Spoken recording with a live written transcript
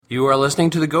You are listening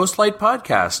to the Ghostlight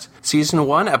Podcast, Season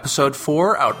 1, Episode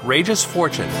 4, Outrageous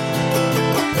Fortune.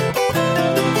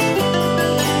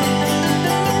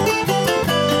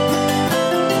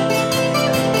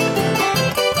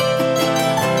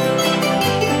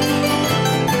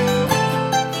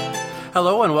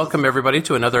 Hello and welcome everybody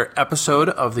to another episode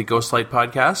of the Ghostlight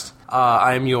Podcast.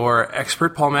 I'm your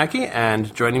expert, Paul Mackey,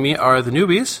 and joining me are the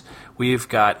newbies. We've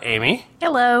got Amy.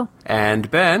 Hello.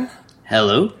 And Ben.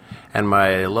 Hello. And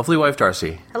my lovely wife,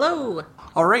 Darcy. Hello.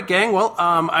 All right, gang. Well,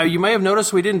 you may have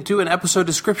noticed we didn't do an episode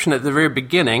description at the very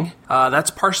beginning. That's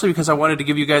partially because I wanted to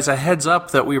give you guys a heads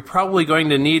up that we're probably going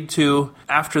to need to,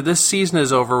 after this season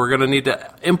is over, we're going to need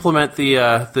to implement the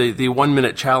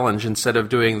 1-minute challenge instead of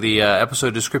doing the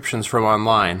episode descriptions from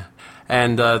online.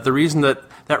 And the reason that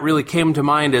really came to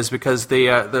mind is because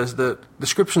the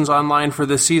descriptions online for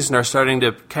this season are starting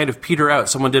to kind of peter out.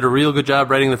 Someone did a real good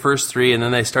job writing the first 3, and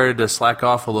then they started to slack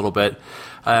off a little bit.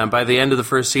 By the end of the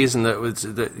first season,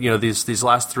 these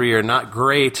last 3 are not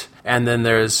great, and then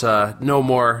there's no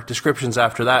more descriptions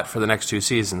after that for the next 2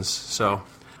 seasons. So,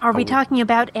 are we talking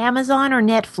about Amazon or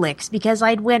Netflix? Because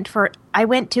I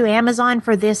went to Amazon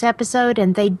for this episode,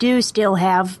 and they do still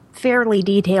have fairly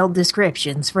detailed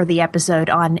descriptions for the episode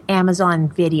on Amazon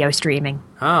video streaming.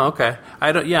 Oh, okay.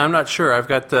 I'm not sure. I've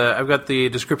got the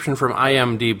description from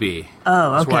IMDb. Oh,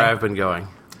 okay. That's where I've been going.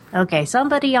 Okay,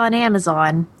 somebody on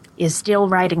Amazon is still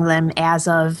writing them as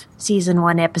of Season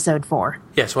 1, Episode 4.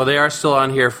 Yes, well, they are still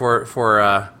on here for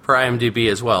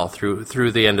IMDb as well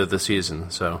through the end of the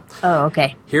season. So, oh,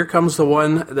 okay. Here comes the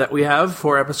one that we have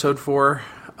for Episode 4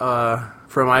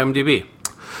 from IMDb.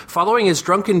 Following his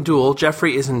drunken duel,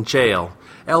 Jeffrey is in jail.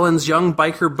 Ellen's young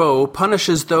biker beau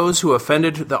punishes those who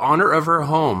offended the honor of her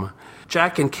home.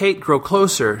 Jack and Kate grew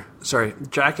closer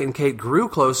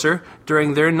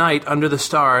during their night under the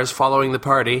stars following the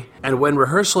party, and when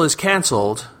rehearsal is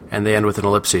canceled, and they end with an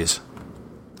ellipses.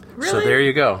 Really? So there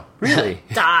you go. Really? ...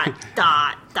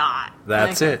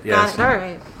 That's it, yes. All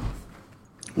right.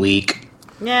 Weak.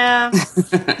 Yeah.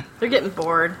 They're getting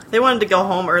bored. They wanted to go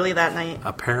home early that night.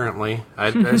 Apparently. I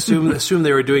assume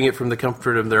they were doing it from the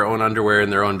comfort of their own underwear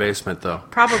in their own basement, though.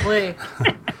 Probably.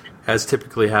 As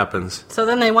typically happens. So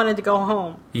then they wanted to go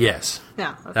home. Yes.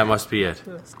 Yeah. Okay. That must be it.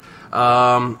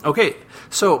 Okay,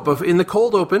 so in the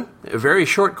cold open, a very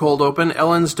short cold open,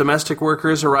 Ellen's domestic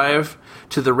workers arrive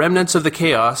to the remnants of the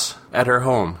chaos at her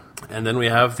home. And then we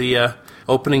have the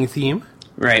opening theme.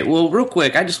 Right. Well, real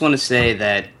quick, I just want to say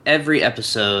that every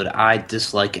episode I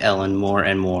dislike Ellen more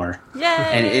and more. Yay!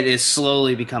 And it is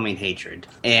slowly becoming hatred.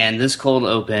 And this cold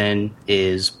open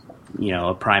is,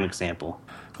 a prime example.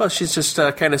 Well, she's just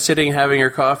kind of sitting, having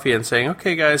her coffee, and saying,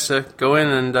 "Okay, guys, go in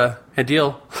and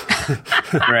deal."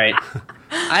 Right.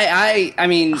 I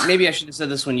mean, maybe I should have said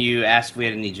this when you asked if we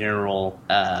had any general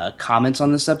comments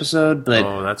on this episode,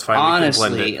 but that's fine.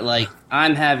 Honestly,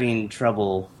 I'm having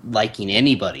trouble liking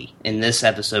anybody in this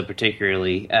episode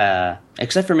particularly,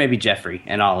 except for maybe Jeffrey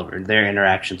and Oliver. Their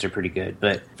interactions are pretty good,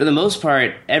 but for the most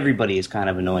part, everybody is kind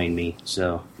of annoying me,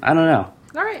 so I don't know.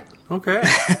 All right. Okay.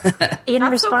 In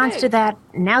response to that,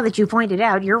 now that you pointed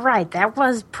out, you're right. That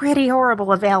was pretty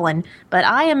horrible of Ellen. But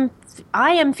I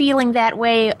am feeling that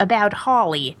way about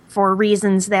Holly for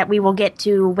reasons that we will get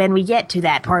to when we get to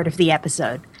that part of the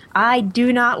episode. I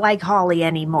do not like Holly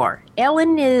anymore.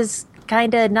 Ellen is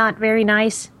kind of not very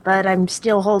nice, but I'm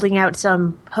still holding out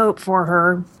some hope for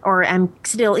her, or I'm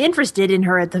still interested in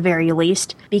her at the very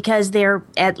least, because there,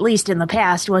 at least in the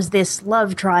past, was this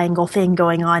love triangle thing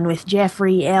going on with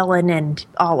Jeffrey, Ellen, and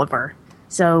Oliver.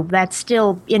 So that's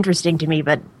still interesting to me,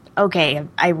 but okay,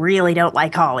 I really don't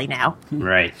like Holly now.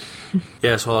 Right.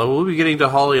 Yes, well, we'll be getting to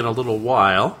Holly in a little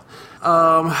while.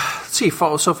 Let's see,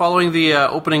 so following the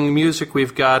opening music,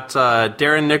 we've got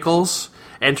Darren Nichols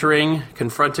entering,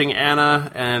 confronting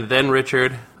Anna, and then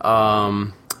Richard.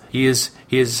 He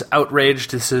is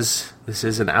outraged. This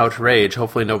is an outrage.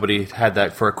 Hopefully nobody had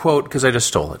that for a quote, because I just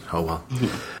stole it. Oh well.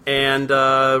 And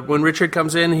when Richard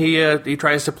comes in, he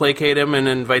tries to placate him and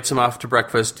invites him off to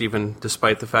breakfast, even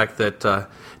despite the fact that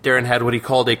Darren had what he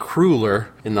called a crueler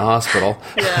in the hospital.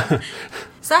 Yeah.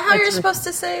 Is that how you're supposed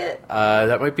to say it?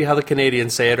 That might be how the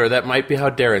Canadians say it, or that might be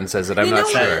how Darren says it. I'm not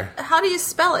sure. How do you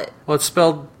spell it? Well, it's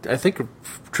spelled, I think,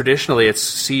 traditionally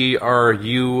it's Cruller.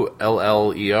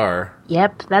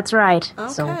 Yep, that's right.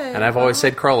 Okay. So, and I've always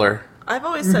said cruller. I've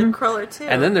always said cruller, too.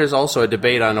 And then there's also a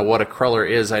debate on what a cruller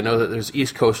is. I know that there's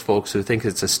East Coast folks who think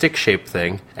it's a stick-shaped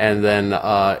thing, and then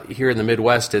here in the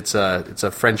Midwest, it's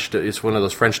one of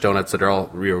those French donuts that are all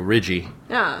real ridgy.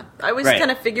 Yeah, I always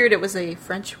kind of figured it was a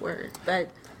French word, but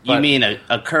You mean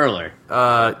a curler?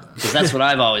 Because that's what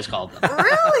I've always called them.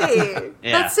 Really?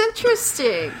 Yeah. That's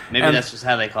interesting. Maybe that's just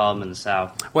how they call them in the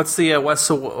South. What's the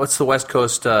West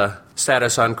Coast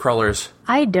status on crullers?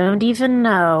 I don't even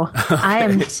know. I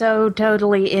am so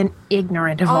totally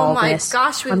ignorant of all this. Oh my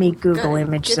gosh! Let me Google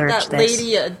image get search that this.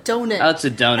 lady a donut. Oh, it's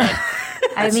a donut.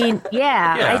 I mean,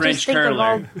 I French just think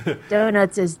curler. of all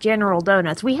donuts as general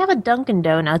donuts. We have a Dunkin'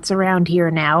 Donuts around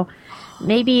here now.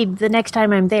 Maybe the next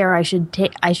time I'm there, I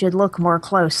should look more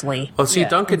closely. Well, see,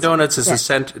 Dunkin' Donuts is the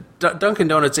center. Dunkin'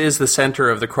 Donuts is the center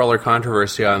of the cruller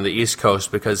controversy on the East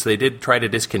Coast because they did try to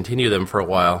discontinue them for a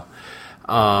while.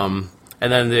 And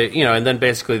then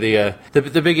basically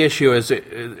the big issue is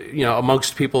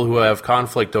amongst people who have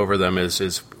conflict over them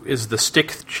is the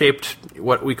stick shaped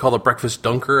what we call a breakfast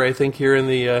dunker, I think, here in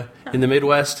the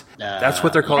Midwest. That's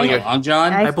what they're calling it. Long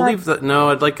John? I believe that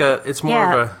it's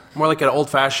more like an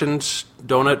old fashioned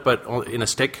donut, but in a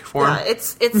stick form. Yeah,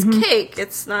 it's cake.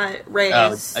 It's not raised.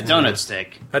 Oh, a donut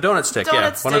stick. A donut stick,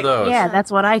 Donut stick. one of those. Yeah,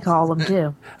 that's what I call them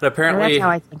too. And apparently, That's how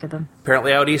I think of them.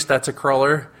 Apparently out east that's a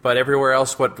cruller, but everywhere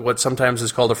else what sometimes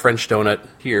is called a French donut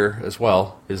here as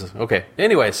well is okay.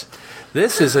 Anyways,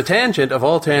 this is a tangent of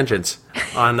all tangents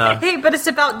on Hey, but it's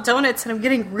about donuts, and I'm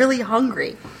getting really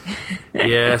hungry.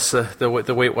 yes,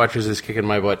 the Weight Watchers is kicking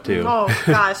my butt too. Oh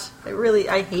gosh,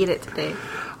 I hate it today.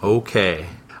 Okay.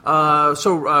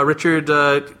 So Richard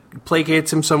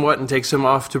placates him somewhat and takes him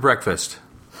off to breakfast.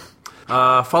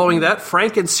 Following that,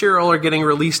 Frank and Cyril are getting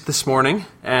released this morning,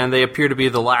 and they appear to be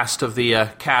the last of the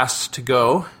cast to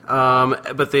go.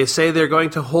 But they say they're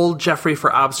going to hold Jeffrey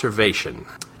for observation.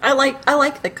 I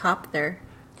like the cop there.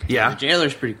 Yeah. The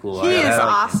jailer's pretty cool. He is I like him.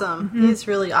 awesome. He's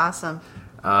really awesome.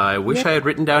 I wish I had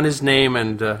written down his name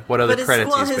and what other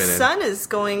credits he's been his in. son is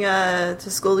going to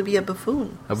school to be a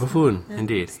buffoon. A buffoon,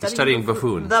 indeed. He's studying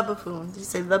buffoon. The buffoon. Did you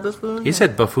say the buffoon? He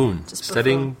said buffoon. Just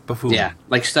Studying buffoon. Yeah,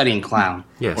 like studying clown.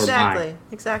 Yes. Or mime.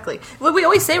 Exactly. Well, we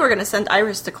always say we're going to send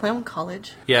Iris to clown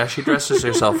college. Yeah, she dresses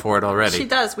herself for it already. She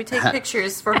does. We take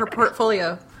pictures for her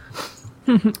portfolio.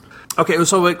 Okay,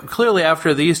 so clearly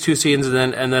after these two scenes,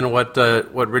 and then what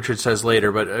Richard says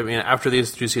later, but I mean after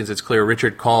these two scenes, it's clear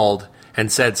Richard called and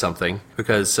said something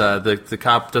because the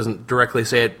cop doesn't directly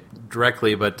say it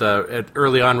directly, but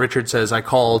early on Richard says, "I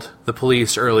called the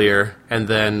police earlier," and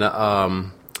then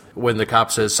when the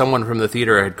cop says someone from the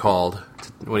theater had called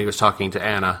when he was talking to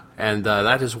Anna, and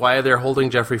that is why they're holding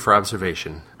Jeffrey for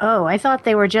observation. Oh, I thought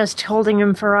they were just holding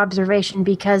him for observation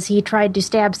because he tried to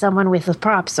stab someone with a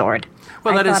prop sword.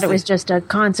 Well, I thought it was just a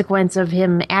consequence of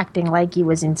him acting like he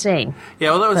was insane.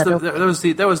 Yeah, well,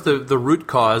 that was the root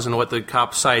cause and what the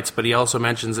cop cites. But he also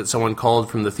mentions that someone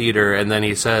called from the theater, and then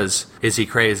he says, "Is he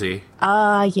crazy?"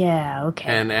 Yeah, okay.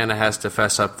 And Anna has to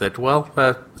fess up that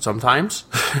sometimes.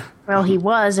 Well, he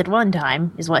was at one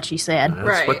time, is what she said.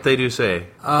 That's what they do say.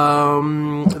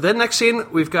 Then next scene,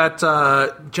 we've got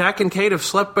Jack and Kate have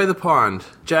slept by the pond.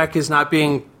 Jack is not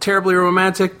being terribly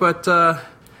romantic, but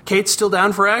Kate's still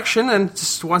down for action and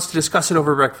just wants to discuss it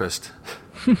over breakfast.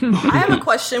 I have a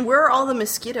question. Where are all the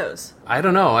mosquitoes? I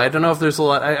don't know. I don't know if there's a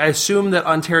lot. I assume that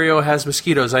Ontario has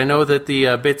mosquitoes. I know that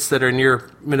the bits that are near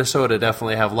Minnesota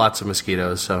definitely have lots of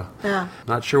mosquitoes, so Yeah.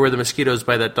 not sure where the mosquitoes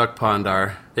by that duck pond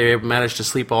are. They managed to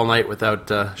sleep all night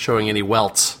without showing any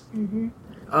welts.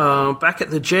 Mm-hmm. Back at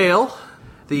the jail,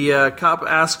 the cop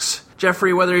asks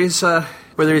Jeffrey whether he's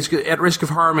at risk of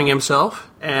harming himself,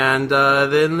 and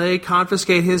then they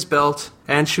confiscate his belt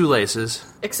and shoelaces.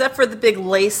 Except for the big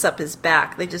lace up his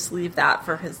back. They just leave that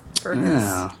for his...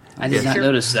 Oh, I did not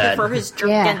notice that. For his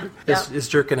jerkin. Yeah. Yep. His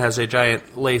jerkin has a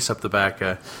giant lace up the back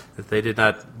that they did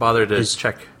not bother to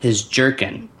check. His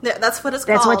jerkin. Yeah, that's what it's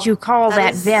called. That's what you call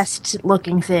that is-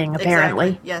 vest-looking thing, apparently.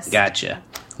 Exactly. Yes. Gotcha.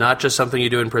 Not just something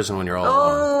you do in prison when you're all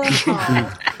alone.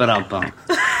 Oh. But I'll bump.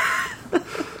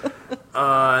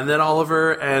 And then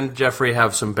Oliver and Jeffrey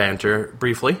have some banter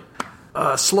briefly.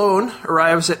 Sloane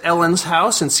arrives at Ellen's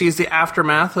house and sees the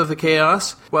aftermath of the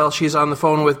chaos while she's on the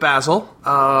phone with Basil.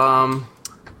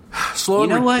 Sloane,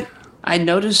 You know what I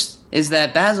noticed is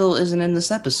that Basil isn't in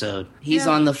this episode. He's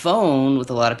on the phone with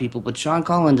a lot of people, but Sean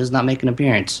Cullen does not make an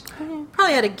appearance.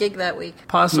 Probably had a gig that week.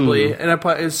 Possibly, and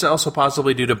it's also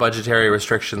possibly due to budgetary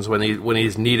restrictions. When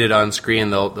he's needed on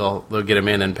screen, they'll get him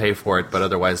in and pay for it, but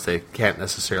otherwise they can't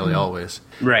necessarily always.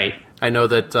 Right. I know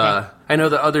that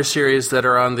other series that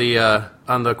are on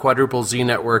the Quadruple Z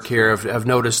network here have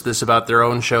noticed this about their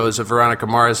own shows. Veronica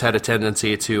Mars had a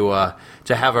tendency to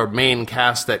have a main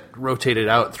cast that rotated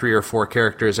out 3 or 4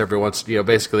 characters every once.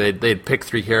 Basically they'd pick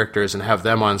 3 characters and have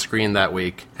them on screen that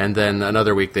week, and then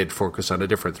another week they'd focus on a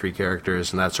different 3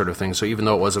 characters and that sort of thing. So even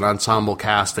though it was an ensemble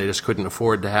cast, they just couldn't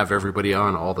afford to have everybody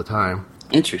on all the time.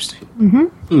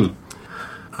 Interesting.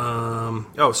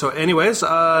 So anyways,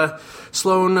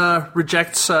 Sloane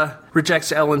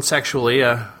rejects Ellen sexually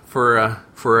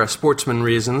for sportsman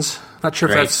reasons. Not sure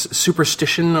if that's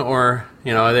superstition or,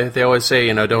 they always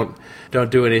say,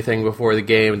 don't do anything before the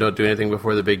game, don't do anything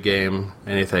before the big game,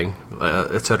 anything,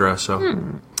 etc.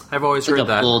 So I've always heard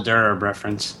that. A Bull Durham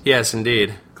reference. Yes,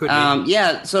 indeed. Could be.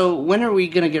 Yeah, so when are we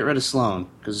going to get rid of Sloane?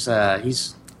 Because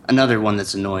he's another one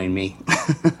that's annoying me.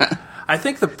 I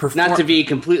think not to be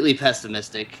completely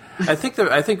pessimistic. I think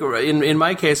in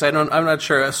my case, I'm not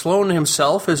sure. Sloane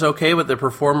himself is okay, but the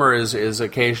performer is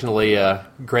occasionally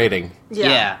grating.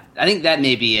 Yeah, I think that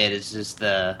may be it. It's just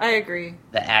I agree.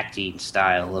 The acting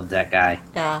style of that guy.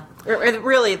 Yeah,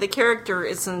 really, the character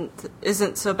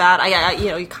isn't so bad.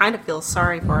 You kind of feel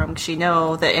sorry for him because you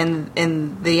know that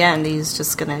in the end he's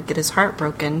just gonna get his heart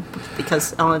broken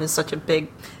because Ellen is such a big.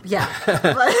 Yeah,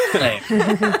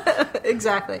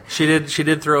 exactly. She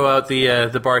did throw out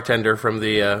the bartender from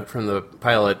the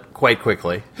pilot quite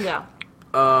quickly. Yeah.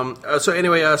 So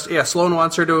anyway, Sloane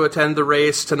wants her to attend the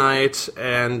race tonight,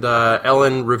 and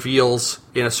Ellen reveals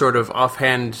in a sort of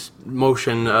offhand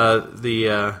motion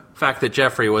the fact that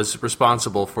Jeffrey was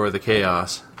responsible for the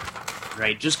chaos.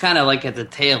 Right, just kind of like at the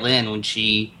tail end when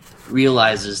she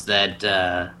realizes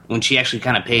that when she actually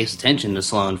kind of pays attention to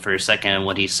Sloane for a second and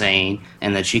what he's saying,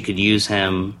 and that she could use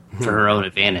him for her own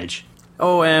advantage.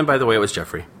 Oh, and by the way, it was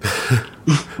Jeffrey.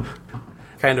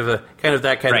 kind of that kind of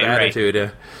attitude.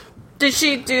 Right. Did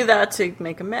she do that to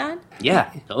make him mad?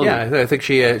 Yeah, totally. Yeah, I think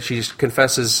she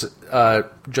confesses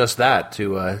just that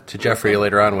to Jeffrey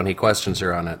later on when he questions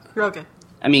her on it. Okay.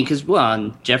 I mean, because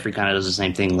Jeffrey kind of does the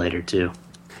same thing later too.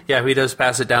 Yeah, he does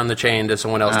pass it down the chain to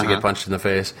someone else to get punched in the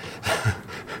face.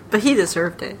 But he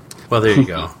deserved it. Well, there you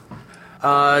go.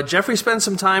 Jeffrey spends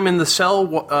some time in the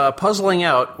cell puzzling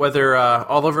out whether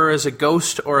Oliver is a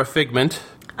ghost or a figment.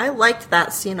 I liked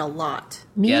that scene a lot.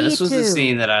 Yeah, this was too. the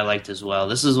scene that I liked as well.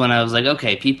 This is when I was like,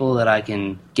 okay, people that I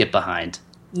can get behind.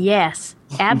 Yes,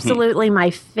 absolutely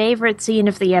my favorite scene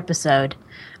of the episode.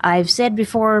 I've said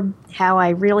before how I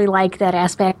really like that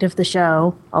aspect of the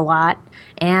show a lot,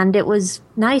 and it was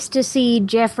nice to see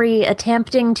Jeffrey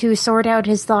attempting to sort out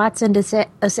his thoughts and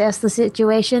assess the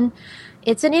situation.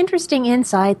 It's an interesting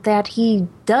insight that he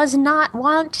does not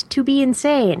want to be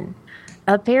insane.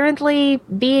 Apparently,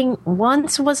 being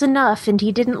once was enough, and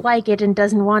he didn't like it and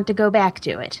doesn't want to go back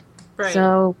to it. Right.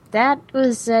 So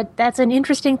that's an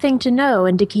interesting thing to know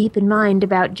and to keep in mind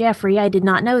about Jeffrey. I did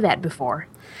not know that before.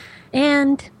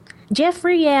 And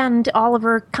Jeffrey and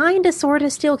Oliver kind of sort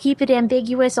of still keep it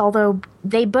ambiguous, although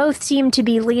they both seem to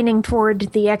be leaning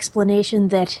toward the explanation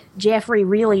that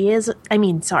that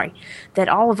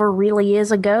Oliver really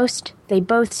is a ghost. They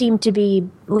both seem to be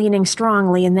leaning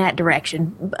strongly in that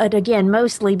direction. But again,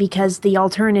 mostly because the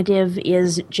alternative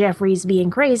is Jeffrey's being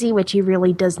crazy, which he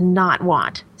really does not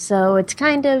want. So it's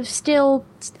kind of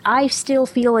I still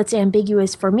feel it's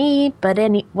ambiguous for me, but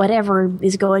whatever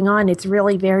is going on, it's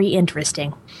really very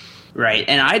interesting. Right,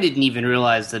 and I didn't even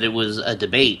realize that it was a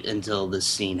debate until this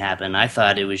scene happened. I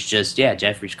thought it was just,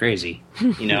 Jeffrey's crazy.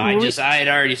 I had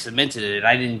already cemented it.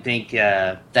 I didn't think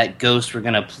that ghosts were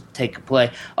going to take a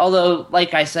play. Although,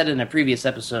 like I said in a previous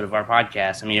episode of our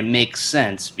podcast, I mean, it makes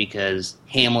sense because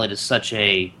Hamlet is such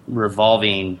a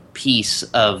revolving piece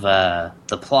of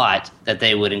the plot that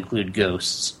they would include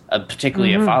ghosts,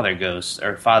 particularly a father ghost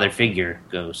or father figure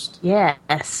ghost.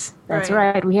 Yes, that's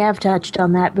right. We have touched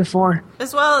on that before.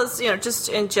 As well as, just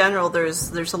in general,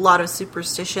 there's a lot of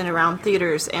superstition around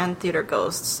theaters and theater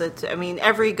ghosts.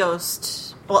 Every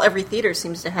ghost, every theater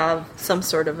seems to have some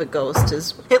sort of a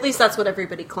ghost. At least that's what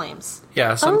everybody claims.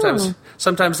 Yeah, sometimes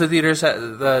the theaters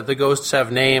the ghosts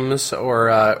have names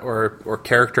or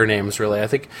character names. Really, I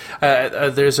think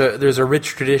there's a rich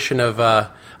tradition of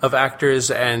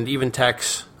actors and even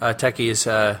techies,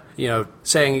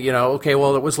 saying, okay,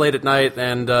 well, it was late at night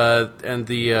and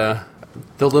the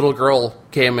little girl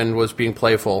came and was being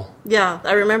playful. Yeah,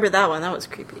 I remember that one. That was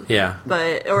creepy. Yeah.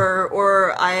 But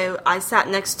or I sat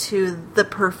next to the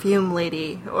perfume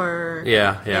lady, or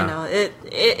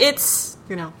it's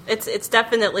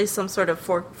definitely some sort of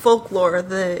folklore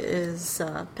that is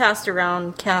passed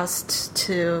around, cast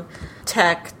to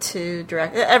tech to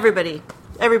direct. Everybody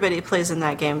plays in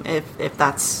that game if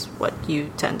that's what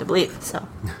you tend to believe. So,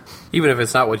 even if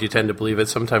it's not what you tend to believe,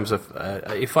 it's sometimes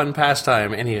a fun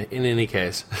pastime. In any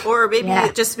case, or maybe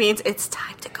it just means it's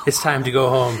time to go. It's time to go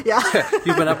home. Yeah,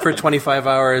 you've been up for 25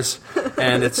 hours,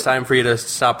 and it's time for you to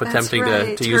stop attempting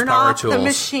to use power tools. Turn off the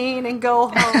machine and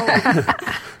go home.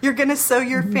 You're gonna sew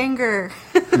your finger.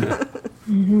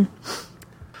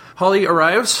 Holly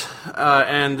arrives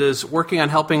and is working on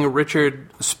helping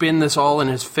Richard spin this all in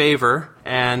his favor.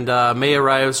 And May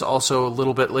arrives also a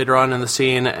little bit later on in the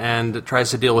scene and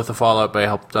tries to deal with the fallout by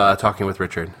talking with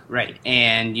Richard. Right,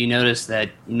 and you notice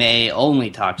that May only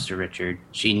talks to Richard.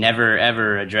 She never,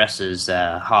 ever addresses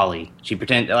Holly. She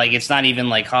pretends, like, it's not even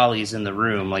like Holly's in the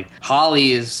room. Like,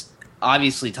 Holly is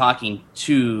obviously talking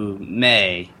to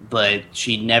May, but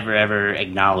she never, ever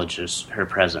acknowledges her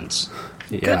presence.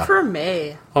 Yeah. Good for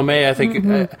May. Well, May, I think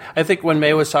I think when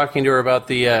May was talking to her about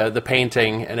the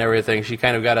painting and everything, she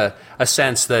kind of got a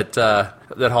sense that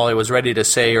Holly was ready to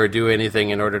say or do anything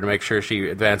in order to make sure she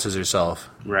advances herself.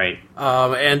 Right.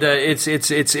 And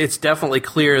it's definitely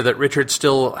clear that Richard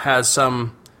still has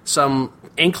some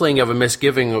inkling of a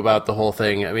misgiving about the whole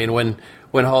thing. I mean, when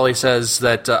Holly says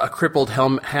that a crippled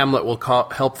Hamlet will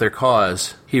help their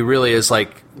cause, he really is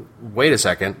like, wait a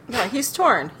second. Yeah, he's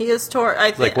torn. He is torn.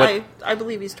 I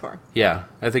believe he's torn. Yeah,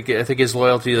 I think his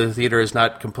loyalty to the theater has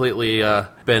not completely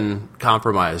been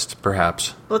compromised,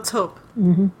 perhaps. Let's hope.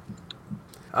 Mm-hmm.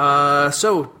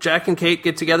 So Jack and Kate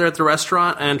get together at the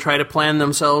restaurant and try to plan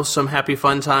themselves some happy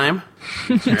fun time.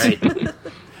 Right.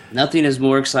 Nothing is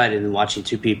more exciting than watching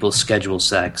two people schedule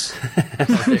sex.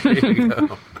 There you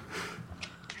go.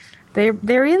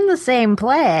 They're in the same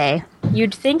play.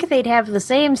 You'd think they'd have the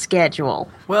same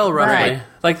schedule. Well, roughly.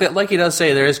 Right. Like he does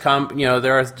say, there is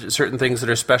there are certain things that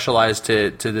are specialized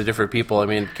to the different people. I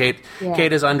mean, Kate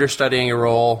is understudying a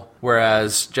role,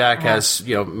 whereas Jack has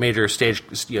major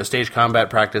stage combat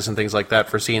practice and things like that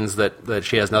for scenes that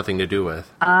she has nothing to do with.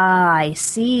 Ah, I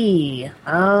see.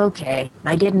 Okay,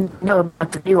 I didn't know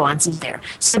about the nuances there.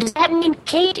 So does that mean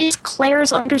Kate is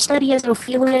Claire's understudy as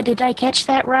Ophelia? Did I catch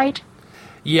that right?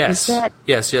 Yes.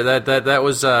 Yes. Yeah. That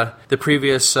was the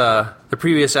previous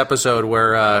episode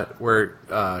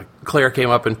where Claire came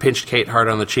up and pinched Kate hard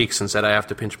on the cheeks and said, "I have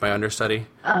to pinch my understudy."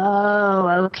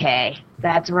 Oh, okay.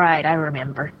 That's right. I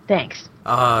remember. Thanks.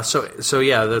 So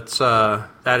yeah,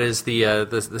 that is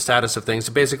the status of things.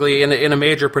 Basically, in a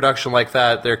major production like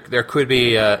that, there could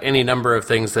be any number of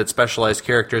things that specialized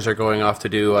characters are going off to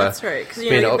do. That's right, because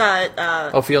you've got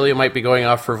Ophelia might be going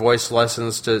off for voice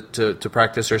lessons to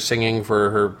practice her singing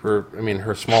for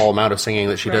her small amount of singing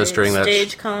that she does during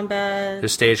stage combat. The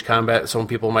stage combat. Some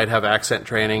people might have accent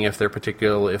training if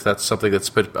that's something that's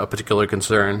a particular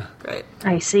concern. Right.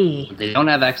 I see. They don't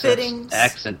have accent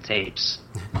tapes.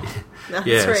 That's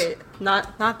yes. right.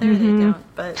 Not there. They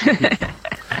don't. But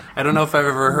I don't know if I've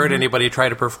ever heard anybody try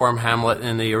to perform Hamlet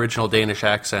in the original Danish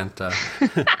accent. That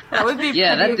would be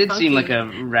that did funky. seem like a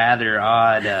rather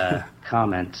odd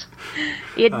comment.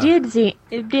 It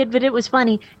did, but it was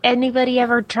funny. Anybody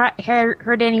ever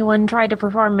heard anyone try to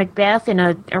perform Macbeth in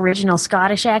an original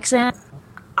Scottish accent?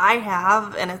 I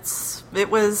have, and it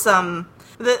was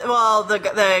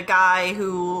the guy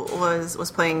who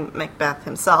was playing Macbeth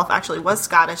himself actually was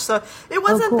Scottish, so it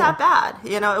wasn't that bad.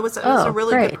 It was a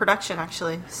really good production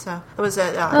actually. So it was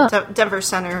at Denver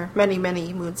Center many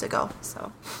moons ago.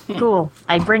 So cool.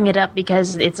 I bring it up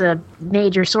because it's a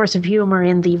major source of humor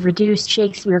in the reduced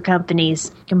Shakespeare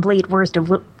Company's complete works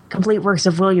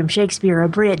of William Shakespeare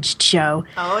abridged show.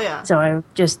 Oh yeah. So I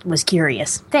just was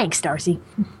curious. Thanks, Darcy.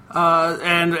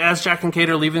 And as Jack and Kate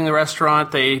are leaving the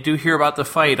restaurant, they do hear about the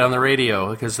fight on the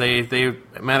radio because they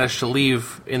managed to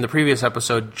leave in the previous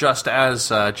episode just as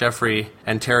Jeffrey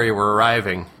and Terry were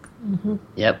arriving. Mm-hmm.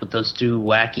 Yep, with those two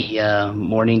wacky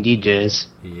morning DJs.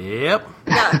 Yep.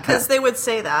 Yeah, because they would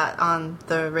say that on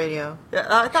the radio.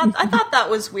 I thought that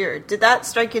was weird. Did that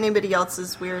strike anybody else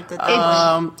as weird?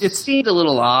 It seemed a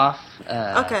little off.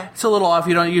 Okay, it's a little off.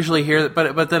 You don't usually hear it,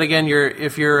 but then again,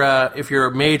 if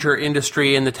your major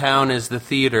industry in the town is the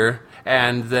theater,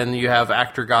 and then you have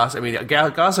actor gossip. I mean,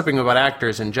 gossiping about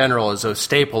actors in general is a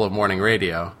staple of morning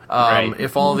radio. Right.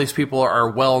 If all these people are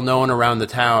well known around the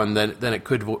town, then it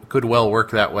could well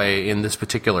work that way in this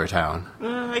particular town.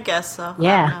 I guess so.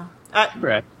 Yeah.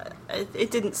 Right.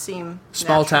 It didn't seem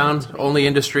small natural town, to me. only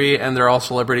industry, and they're all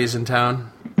celebrities in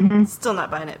town. Still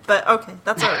not buying it, but okay,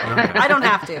 that's all right. I don't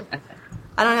have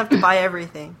to buy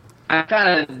everything. I'm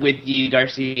kind of with you,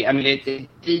 Darcy. I mean, it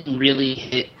didn't really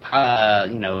hit,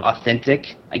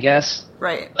 authentic, I guess.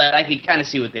 Right. But I could kind of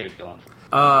see what they were going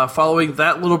for. Following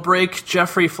that little break,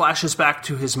 Jeffrey flashes back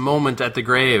to his moment at the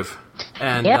grave.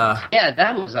 And yeah,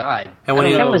 that was odd. And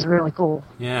when that was really cool.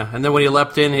 Yeah, and then when he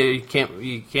leapt in,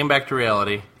 he came back to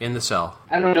reality in the cell.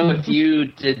 I don't know if you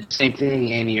did the same thing,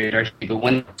 Amy or Darcy, but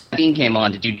when the scene came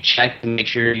on, did you check to make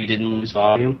sure you didn't lose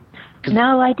volume?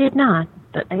 No, I did not.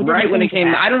 But right when it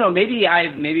came, I don't know. Maybe I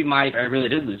really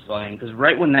did lose volume because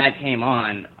right when that came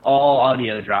on, all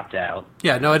audio dropped out.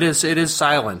 Yeah, no, it is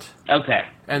silent. Okay,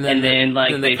 and then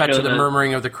they cut to the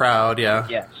murmuring of the crowd. Yeah.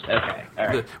 Yes. Okay. All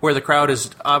right. Where the crowd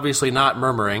is obviously not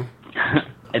murmuring.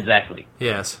 Exactly.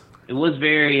 Yes. It was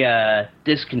very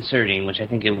disconcerting, which I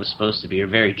think it was supposed to be, or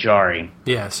very jarring.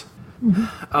 Yes.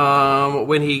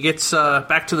 When he gets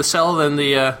back to the cell, then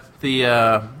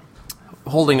the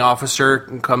holding officer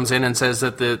comes in and says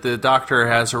that the doctor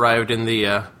has arrived in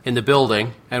the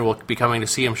building and will be coming to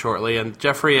see him shortly. And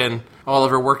Jeffrey and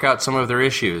Oliver work out some of their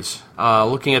issues,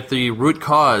 looking at the root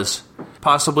cause,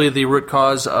 possibly the root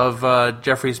cause of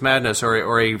Jeffrey's madness,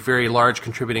 or a very large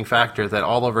contributing factor that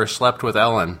Oliver slept with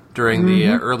Ellen during the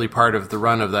early part of the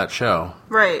run of that show.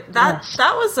 Right. That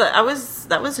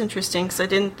was interesting because I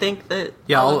didn't think that.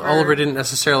 Yeah, Oliver didn't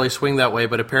necessarily swing that way,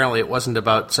 but apparently it wasn't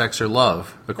about sex or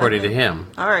love, according to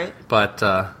him. All right. But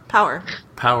power.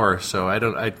 So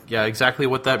exactly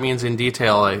what that means in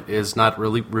detail is not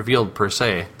really revealed per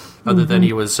se, other than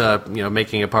he was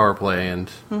making a power play, and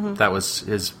that was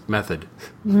his method.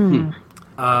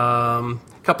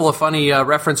 Couple of funny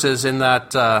references in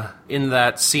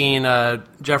that scene.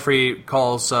 Jeffrey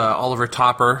calls Oliver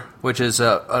Topper, which is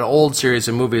an old series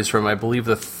of movies from, I believe,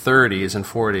 the 30s and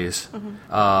 40s.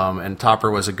 And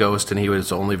Topper was a ghost, and he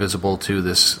was only visible to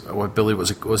this. What Billy was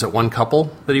it one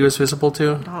couple that he was visible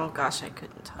to? Oh gosh, I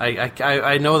couldn't.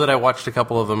 I know that I watched a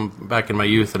couple of them back in my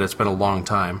youth, and it's been a long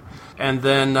time. And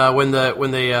then when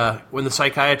the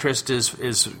psychiatrist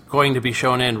is going to be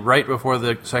shown in, right before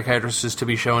the psychiatrist is to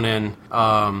be shown in,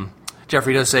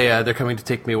 Jeffrey does say, "They're coming to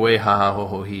take me away, ha ha ho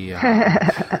ho he."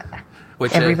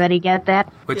 Which, everybody get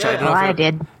that? Which yeah. I don't know. I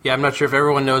did. Yeah, I'm not sure if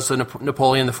everyone knows the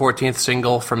Napoleon the 14th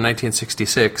single from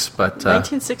 1966, but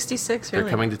 1966. Really? They're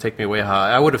coming to take me away.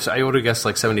 I would have guessed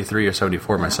like 73 or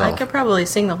 74 myself. I could probably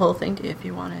sing the whole thing to you if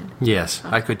you wanted. Yes,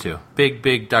 I could too.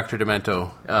 Big Dr. Demento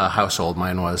household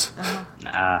mine was.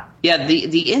 Yeah,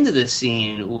 the end of this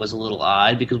scene was a little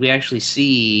odd because we actually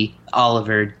see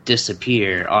Oliver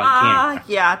disappear on camera.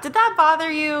 Yeah. Did that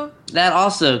bother you? That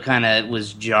also kind of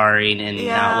was jarring and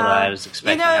not what I was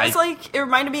expecting. It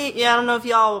reminded me. Yeah, I don't know if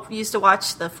y'all used to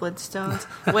watch the Flintstones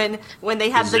when they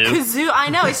had the kazoo. I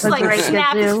know, it's like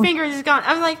snap his fingers, he's gone.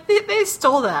 I'm like, they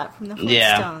stole that from the Flintstones.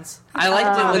 Yeah. I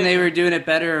liked it when they were doing it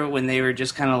better, when they were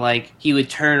just kind of like, he would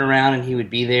turn around and he would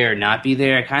be there or not be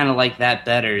there. I kind of like that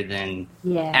better than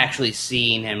actually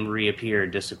seeing him reappear or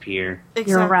disappear.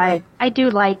 Exactly. You're right. I do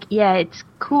like, it's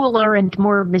cooler and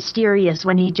more mysterious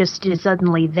when he just is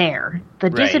suddenly there. The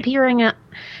disappearing,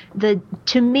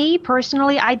 to me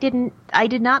personally, I did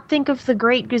not think of the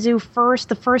Great Gazoo first.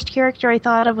 The first character I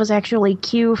thought of was actually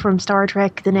Q from Star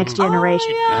Trek The Next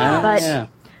Generation. Oh, yeah.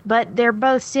 But they're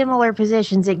both similar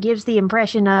positions. It gives the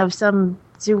impression of some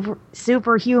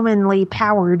superhumanly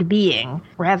powered being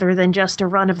rather than just a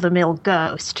run-of-the-mill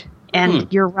ghost.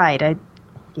 And you're right.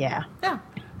 Yeah.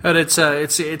 But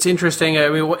it's interesting. I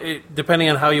mean, depending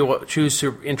on how you choose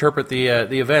to interpret the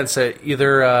events,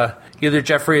 either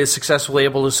Jeffrey is successfully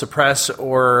able to suppress,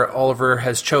 or Oliver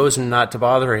has chosen not to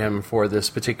bother him for this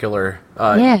particular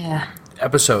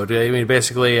episode. I mean,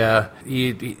 basically,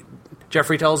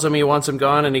 Jeffrey tells him he wants him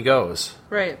gone, and he goes.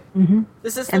 Right. Mm-hmm.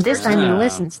 This time he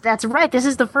listens. That's right. This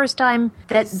is the first time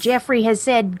that Jeffrey has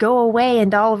said, go away,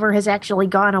 and Oliver has actually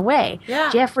gone away. Yeah.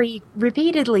 Jeffrey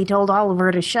repeatedly told Oliver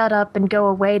to shut up and go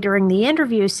away during the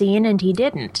interview scene, and he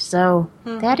didn't. So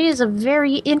that is a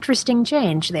very interesting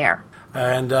change there.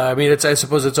 And, I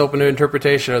suppose it's open to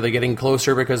interpretation. Are they getting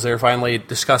closer because they're finally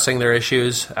discussing their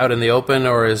issues out in the open,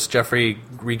 or is Jeffrey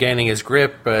regaining his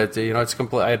grip? But, it's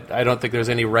complete. I don't think there's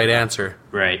any right answer.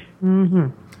 Right.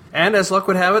 Mm-hmm. And as luck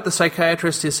would have it, the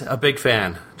psychiatrist is a big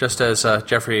fan, just as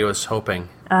Jeffrey was hoping.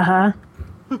 Uh-huh.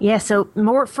 Yeah, so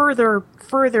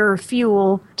further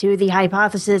fuel to the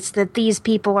hypothesis that these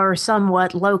people are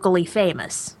somewhat locally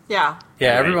famous. Yeah.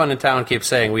 Yeah, everyone in town keeps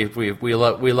saying we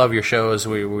love your shows.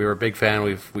 We were a big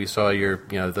fan. We saw your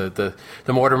the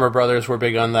Mortimer brothers were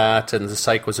big on that, and the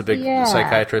psych was a big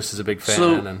psychiatrist is a big fan.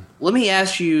 So let me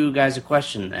ask you guys a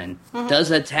question then. Mm-hmm.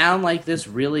 Does a town like this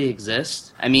really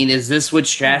exist? I mean, is this what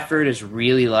Stratford is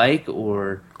really like,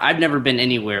 or I've never been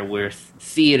anywhere where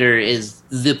theater is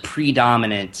the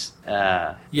predominant.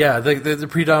 The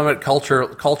predominant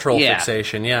cultural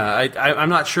fixation. Yeah, I'm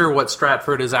not sure what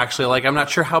Stratford is actually like. I'm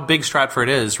not sure how big Stratford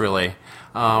is really.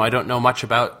 I don't know much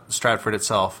about Stratford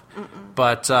itself. Mm-mm.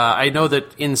 But I know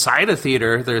that inside a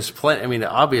theater, there's plenty. I mean,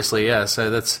 obviously, yes.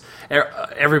 That's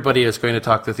everybody is going to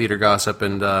talk the theater gossip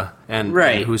and and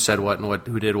Right. who said what and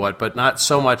who did what, but not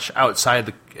so much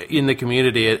outside in the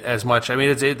community as much. I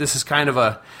mean, this is kind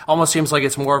of almost seems like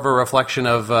it's more of a reflection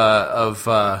of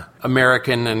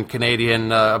American and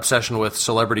Canadian obsession with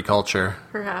celebrity culture.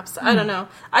 Perhaps. I don't know.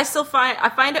 I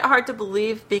find it hard to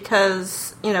believe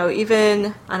because,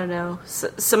 even, I don't know,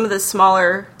 some of the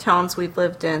smaller towns we've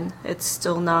lived in, it's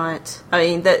still not, I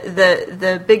mean,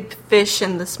 the big fish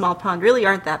in the small pond really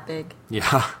aren't that big.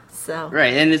 Yeah. So.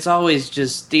 Right, and it's always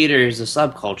just theater is a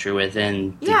subculture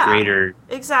within the greater...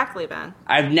 Exactly, Ben.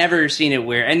 I've never seen it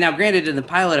where... And now, granted, in the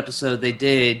pilot episode, they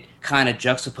did kind of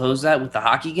juxtapose that with the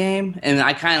hockey game, and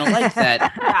I kind of liked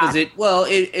that because it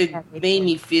made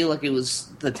me feel like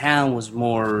the town was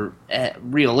more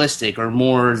realistic or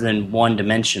more than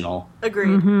one-dimensional. Agreed.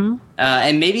 Mm-hmm.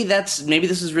 And maybe this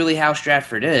is really how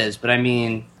Stratford is, but I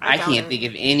mean, I can't think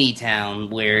of any town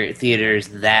where theater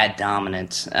is that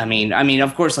dominant. I mean,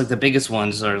 of course, like the biggest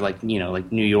ones are like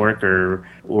New York or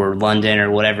London or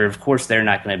whatever. Of course, they're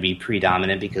not going to be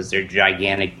predominant because they're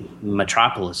gigantic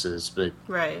metropolises. But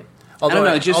right. Although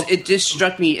I don't know. It just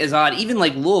struck me as odd. Even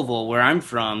like Louisville, where I'm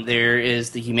from, there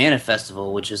is the Humana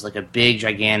Festival, which is like a big,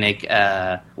 gigantic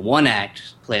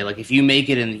one-act play. Like if you make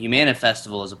it in the Humana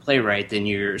Festival as a playwright, then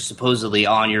you're supposedly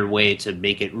on your way to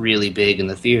make it really big in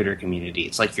the theater community.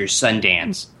 It's like your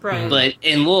Sundance. Right. But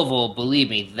in Louisville,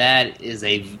 believe me, that is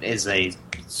a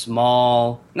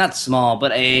small, not small,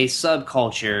 but a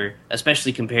subculture,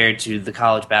 especially compared to the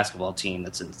college basketball team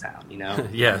that's in town.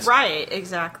 Yes. Right.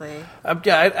 Exactly.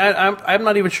 I'm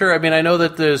not even sure. I mean, I know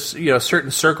that there's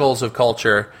certain circles of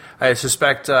culture. I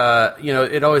suspect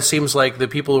it always seems like the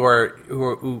people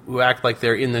who act like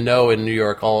they're in the know in New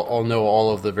York all know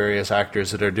all of the various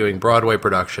actors that are doing Broadway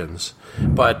productions.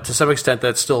 But to some extent,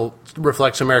 that still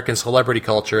reflects American celebrity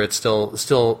culture. It's still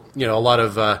a lot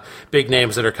of big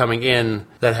names that are coming in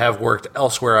that have worked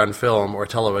elsewhere on film or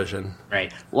television.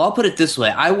 Right. Well, I'll put it this way.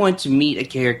 I want to meet a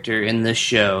character in this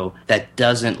show that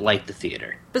doesn't like the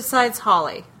theater. Besides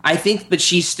Holly. I think that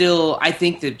she's still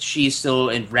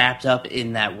wrapped up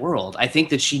in that world. I think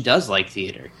that she does like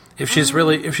theater. If she's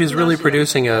really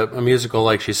producing a musical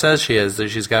like she says she is, then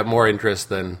she's got more interest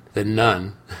than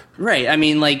none. Right. I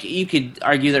mean, like, you could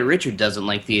argue that Richard doesn't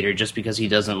like theater just because he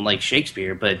doesn't like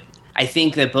Shakespeare, but I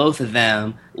think that both of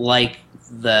them like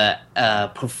the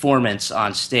performance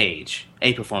on stage.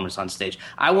 A performance on stage.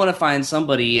 I want to find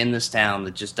somebody in this town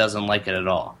that just doesn't like it at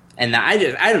all. And I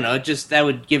don't know, that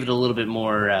would give it a little bit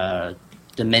more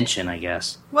dimension, I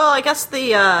guess. Well, I guess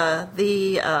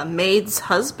the maid's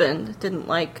husband didn't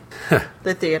like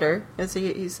the theater, as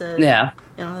he said. Yeah.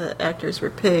 The actors were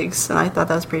pigs, and I thought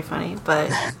that was pretty funny.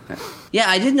 But yeah,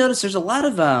 I did notice there's a lot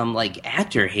of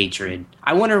actor hatred.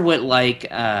 I wonder what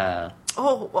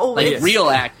real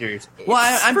actors.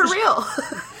 Well, I'm for real.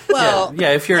 Well,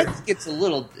 yeah. If you're, I think it's a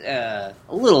little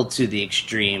to the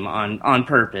extreme on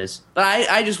purpose. But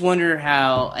I just wonder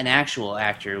how an actual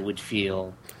actor would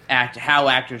feel. How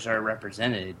actors are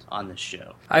represented on this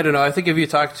show. I don't know. I think if you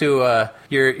talk to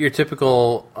your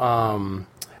typical,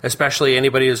 especially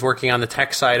anybody who's working on the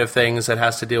tech side of things that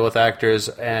has to deal with actors,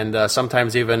 and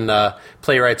sometimes even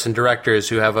playwrights and directors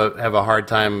who have a hard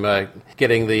time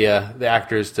getting the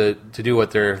actors to do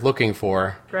what they're looking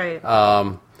for. Right.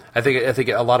 I think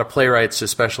a lot of playwrights,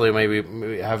 especially,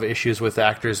 maybe have issues with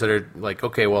actors that are like,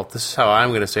 okay, well, this is how I'm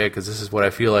going to say it because this is what I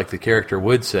feel like the character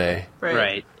would say.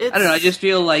 Right. I don't know. I just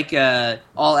feel like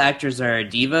all actors are a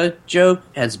diva joke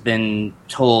has been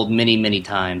told many, many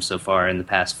times so far in the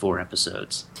past 4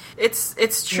 episodes.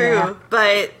 It's true,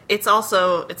 but it's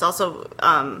also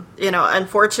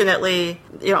unfortunately,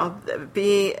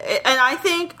 and I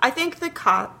think the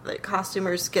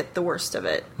costumers get the worst of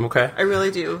it. Okay. I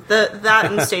really do. That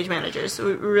and stage managers,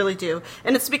 we really do.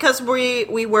 And it's because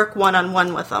we work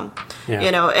one-on-one with them. Yeah.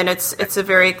 And it's a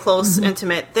very close,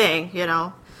 intimate thing,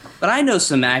 But I know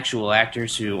some actual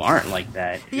actors who aren't like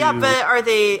that. Yeah, but are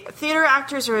they theater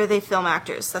actors or are they film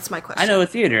actors? That's my question. I know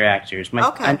theater actors.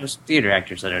 Okay. I know theater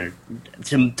actors that are,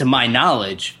 to my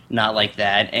knowledge, not like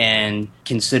that, and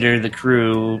consider the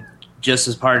crew just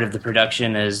as part of the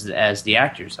production as the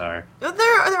actors are.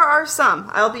 There are some.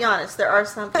 I'll be honest. There are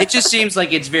some. It just seems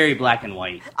like it's very black and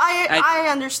white. I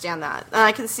understand that, and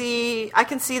I can see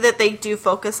that they do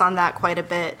focus on that quite a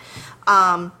bit.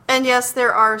 And yes,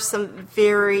 there are some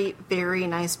very, very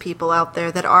nice people out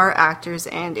there that are actors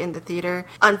and in the theater.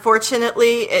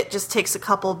 Unfortunately, it just takes a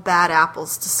couple bad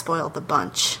apples to spoil the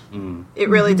bunch. It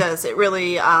really does. It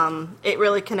really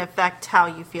can affect how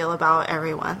you feel about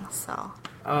everyone. So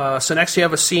next you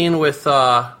have a scene with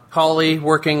Holly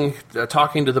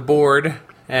talking to the board,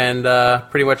 and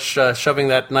pretty much shoving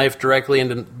that knife directly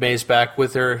into May's back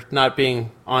with her not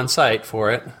being on site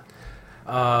for it.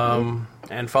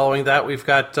 And following that, we've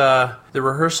got the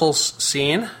rehearsals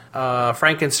scene.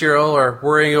 Frank and Cyril are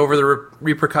worrying over the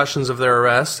repercussions of their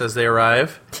arrest as they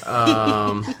arrive.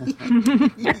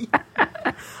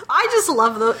 I just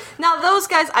love those. Now, those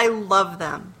guys, I love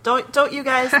them. Don't you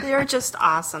guys? They're just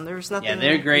awesome. There's nothing. Yeah,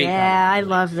 they're great. Yeah, I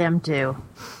love them too.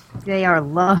 They are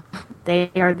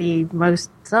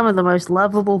some of the most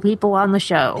lovable people on the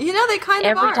show. You know, they kind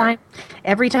of are.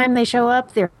 Every time they show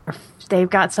up, they've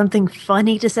got something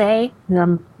funny to say,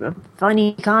 a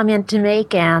funny comment to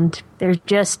make, and they're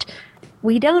just.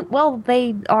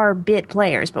 They are bit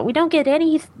players, but we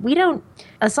don't,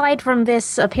 aside from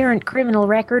this apparent criminal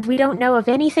record, we don't know of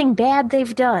anything bad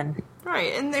they've done.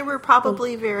 Right, and they were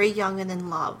probably very young and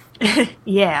in love.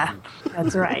 Yeah,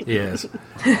 that's right. Yes.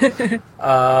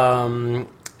 And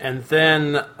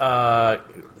then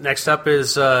next up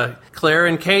is Claire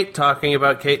and Kate talking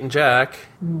about Kate and Jack.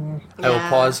 I will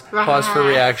pause for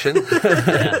reaction.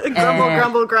 Grumble,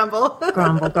 grumble, grumble.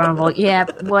 Grumble, grumble. Yeah,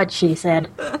 what she said.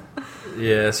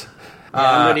 Yes.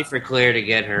 I'm ready for Claire to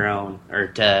get her own, or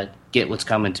to get what's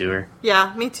coming to her.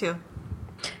 Yeah, me too.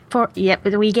 But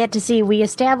we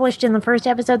established in the first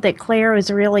episode that Claire is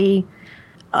really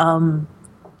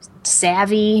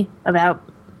savvy about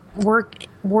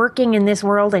working in this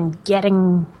world and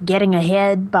getting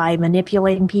ahead by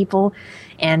manipulating people,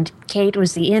 and Kate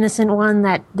was the innocent one.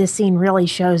 That this scene really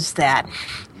shows that.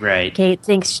 Right. Kate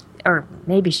thinks, or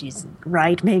maybe she's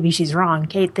right, maybe she's wrong.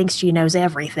 Kate thinks she knows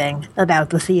everything about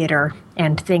the theater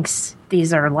and thinks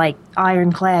these are like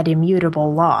ironclad,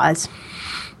 immutable laws.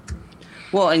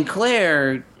 Well, and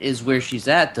Claire is where she's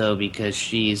at, though, because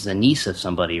she's a niece of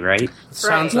somebody, right?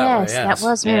 Sounds that way, yes, that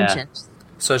was mentioned.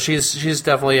 So she's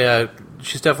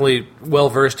definitely well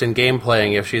versed in game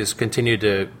playing if she's continued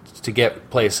to get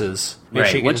places. I mean,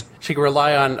 Right. she can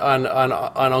rely on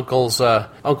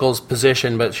Uncle's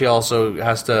position, but she also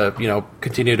has to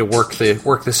continue to work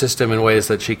the system in ways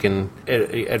that she can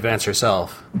advance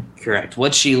herself. Correct.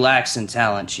 What she lacks in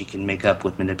talent, she can make up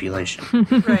with manipulation.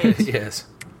 Right. Yes.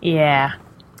 Yeah.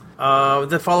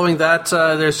 Following that,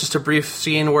 there's just a brief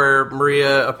scene where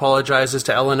Maria apologizes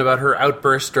to Ellen about her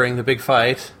outburst during the big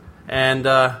fight, and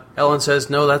Ellen says,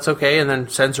 "No, that's okay," and then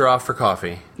sends her off for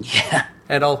coffee. Yeah.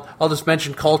 And I'll just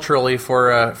mention culturally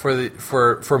for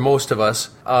most of us,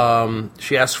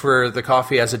 she asked for the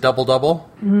coffee as a double,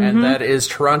 and that is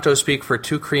Toronto speak for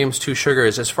 2 creams, 2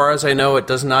 sugars. As far as I know, it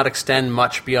does not extend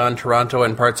much beyond Toronto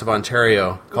and parts of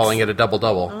Ontario, calling it a double.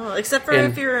 Oh, except for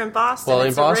if you're in Boston. Well,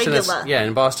 it's in Boston, a regular.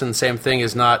 in Boston, the same thing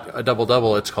is not a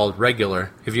double. It's called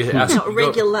regular. If you ask,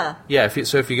 regular.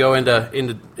 If you go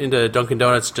into Dunkin'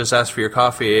 Donuts, just ask for your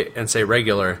coffee and say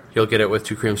regular, you'll get it with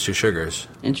 2 creams, 2 sugars.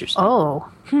 Interesting. Oh.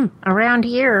 Around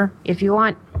here, if you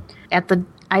want,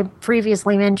 I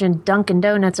previously mentioned Dunkin'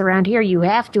 Donuts around here, you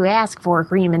have to ask for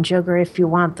cream and sugar if you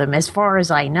want them, as far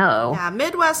as I know. Yeah,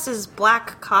 Midwest is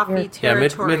black coffee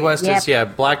territory. Midwest is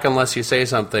black unless you say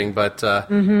something, but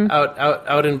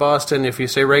out in Boston, if you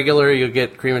say regular, you'll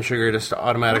get cream and sugar just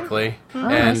automatically.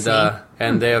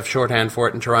 And they have shorthand for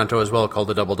it in Toronto as well, called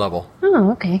the double.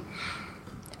 Oh, okay.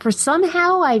 For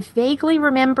somehow, I vaguely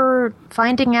remember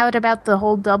finding out about the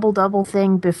whole double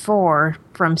thing before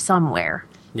from somewhere.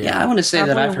 Yeah, I want to say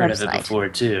that I've heard of it website. before,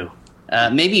 too.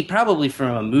 Probably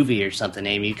from a movie or something,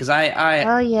 Amy, because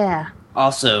I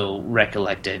also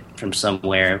recollect it from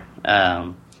somewhere.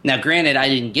 Now, granted, I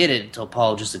didn't get it until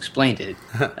Paul just explained it.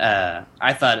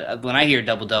 I thought, when I hear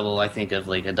double, I think of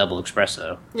like a double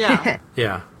espresso. Yeah.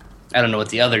 Yeah. I don't know what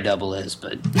the other double is,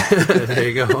 but... There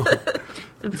you go.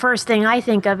 The first thing I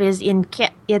think of is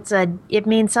it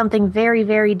means something very,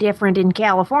 very different in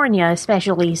California,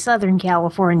 especially Southern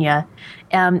California.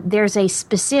 There's a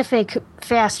specific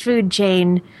fast food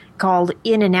chain called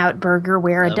In-N-Out Burger,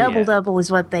 where a double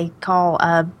is what they call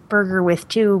a burger with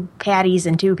 2 patties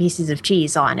and 2 pieces of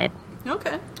cheese on it.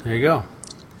 Okay. There you go.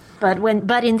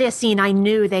 But in this scene, I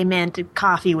knew they meant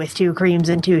coffee with 2 creams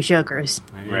and 2 sugars.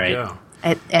 There you go.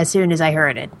 As soon as I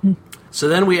heard it. So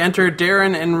then we enter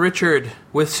Darren and Richard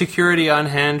with security on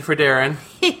hand for Darren.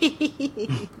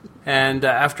 And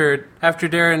after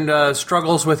Darren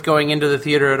struggles with going into the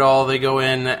theater at all, they go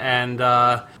in, and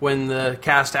when the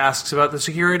cast asks about the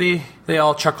security, they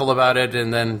all chuckle about it,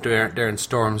 and then Darren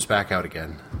storms back out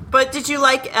again. But did you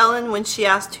like Ellen when she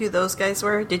asked who those guys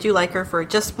were? Did you like her for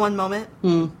just one moment?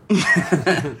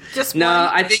 Just No, one?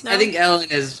 I think Ellen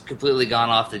has completely gone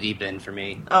off the deep end for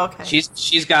me. Oh, okay.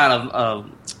 She's got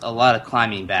a lot of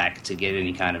climbing back to get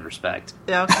any kind of respect.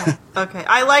 Yeah, okay. Okay.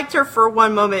 I liked her for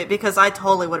one moment because I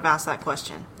totally would have asked that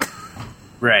question.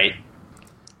 Right.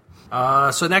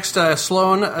 So next,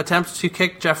 Sloane attempts to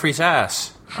kick Jeffrey's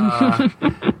ass.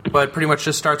 but pretty much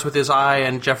just starts with his eye,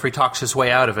 and Jeffrey talks his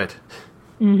way out of it.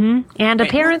 And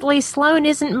apparently Sloane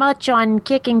isn't much on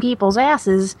kicking people's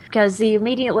asses, because he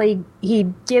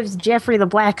gives Jeffrey the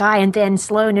black eye, and then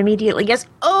Sloane immediately goes,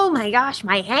 "Oh my gosh,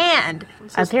 my hand!"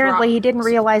 Apparently he didn't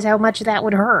realize how much that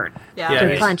would hurt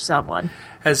to punch someone.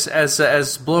 As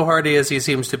blowhardy as he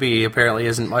seems to be, apparently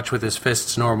isn't much with his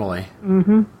fists normally.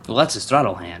 Well, that's his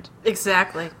throttle hand.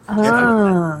 Exactly.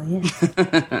 Oh,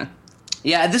 yeah.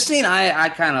 Yeah, this scene I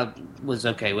kind of was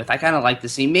okay with. I kind of liked the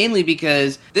scene, mainly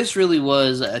because this really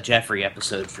was a Jeffrey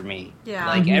episode for me. Yeah.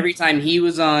 Like, every time he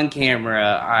was on camera,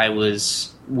 I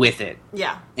was with it.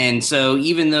 Yeah. And so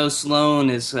even though Sloane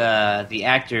is, the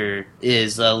actor,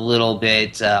 is a little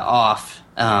bit off,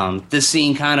 this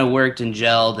scene kind of worked and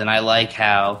gelled, and I like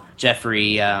how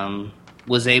Jeffrey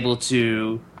was able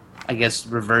to, I guess,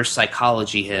 reverse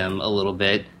psychology him a little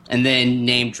bit, and then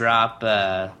name drop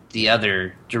the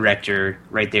other director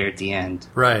right there at the end.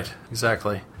 Right,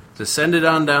 exactly. To send it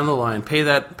on down the line. Pay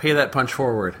that punch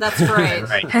forward. That's right.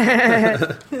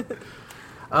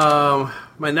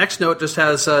 My next note just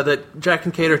has that Jack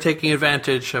and Kate are taking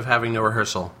advantage of having no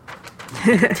rehearsal.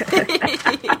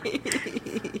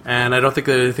 And I don't think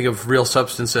there's anything of real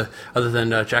substance other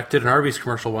than Jack did an Arby's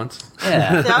commercial once.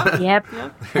 Yeah. Yep,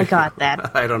 I got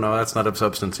that. I don't know, that's not of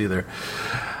substance either.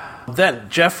 Then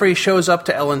Jeffrey shows up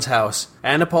to Ellen's house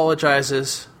and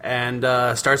apologizes and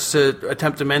starts to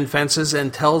attempt to mend fences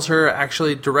and tells her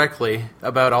actually directly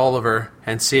about Oliver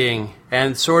and seeing,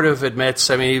 and sort of admits,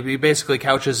 I mean, he basically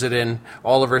couches it in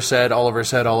Oliver said,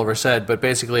 but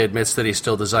basically admits that he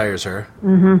still desires her.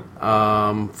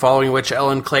 Following which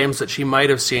Ellen claims that she might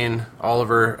have seen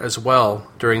Oliver as well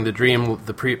during the dream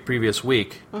the previous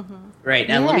week. Right,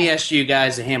 now let me ask you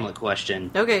guys a Hamlet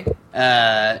question. Okay.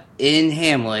 In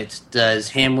Hamlet, does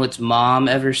Hamlet's mom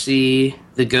ever see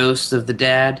the ghost of the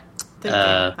dad?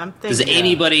 I'm thinking. Does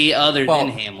anybody other than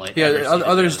Hamlet? Yeah,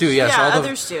 others do, yes. Yeah,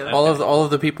 others do. All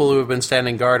of the people who have been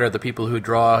standing guard are the people who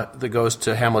draw the ghost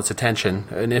to Hamlet's attention.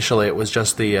 Initially, it was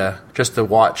just the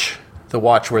watch. The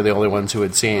watch were the only ones who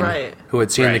had seen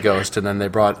the ghost, and then they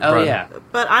brought.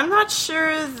 But I'm not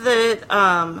sure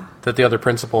that that the other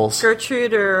principals,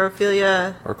 Gertrude or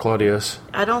Ophelia or Claudius.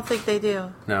 I don't think they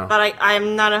do. No, but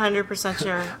I'm not 100%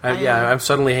 sure. I'm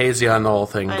suddenly hazy on the whole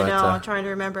thing. I know. I'm trying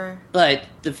to remember. But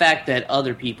the fact that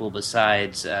other people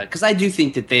besides, because I do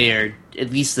think that they are, at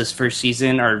least this first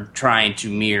season, are trying to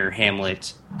mirror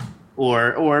Hamlet,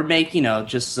 or make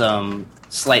just some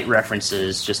slight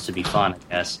references just to be fun,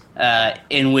 I guess.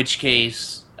 In which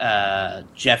case,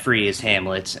 Jeffrey is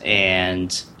Hamlet,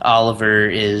 and Oliver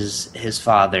is his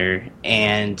father,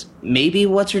 and maybe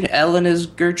Ellen is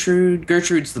Gertrude.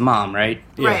 Gertrude's the mom, right?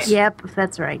 Right. Yep,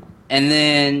 that's right. And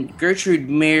then Gertrude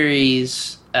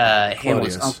marries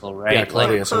Hamlet's uncle, right? Yeah,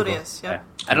 Claudius. Yeah.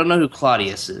 I don't know who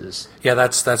Claudius is. Yeah,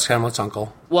 that's Hamlet's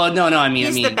uncle. Well, no, I mean,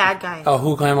 he's the bad guy. Oh,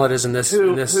 who Hamlet is in this? If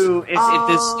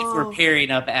we're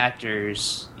pairing up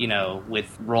actors,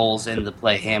 with roles in the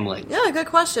play Hamlet. Yeah, good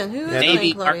question. Who is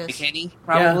maybe Mark Claudius? McKinney,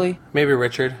 probably. Yeah, maybe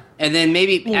Richard. And then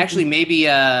maybe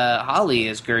Holly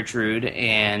is Gertrude,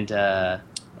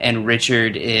 and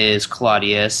Richard is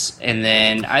Claudius, and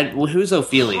then who's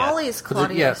Ophelia? Holly is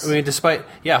Claudius. Yeah, I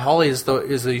mean, Holly is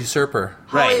the usurper.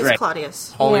 Holly is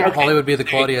Claudius. Holly would be the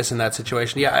Claudius in that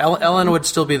situation. Yeah, Ellen would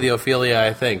still be the Ophelia,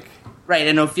 I think. Right,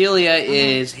 and Ophelia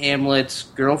is Hamlet's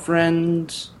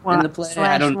girlfriend in the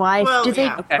play. Wife. Well,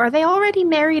 are they already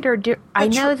married, or I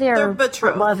know they're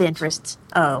betrothed. Love interests.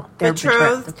 Oh, they're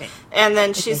betrothed. Okay. And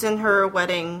then she's in her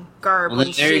wedding garb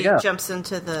when she go. jumps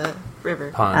into the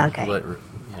river. Pond. Okay.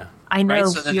 Yeah. I know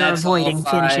so then you're that's avoiding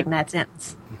all finishing that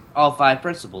sentence. All 5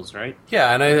 principals, right?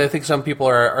 Yeah, and I think some people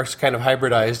are kind of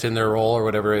hybridized in their role or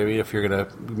whatever, I mean, if you're going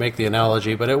to make the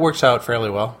analogy, but it works out fairly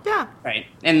well. Yeah. Right.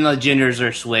 And the genders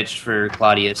are switched for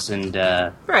Claudius and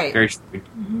Gertrude.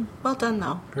 Mm-hmm. Well done,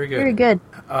 though. Very good. Very good.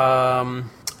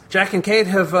 Jack and Kate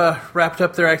have wrapped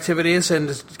up their activities,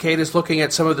 and Kate is looking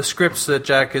at some of the scripts that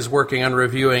Jack is working on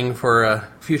reviewing for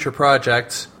future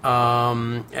projects.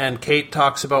 And Kate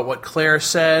talks about what Claire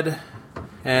said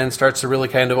and starts to really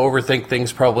kind of overthink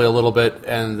things probably a little bit,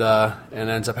 and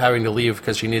ends up having to leave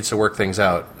because she needs to work things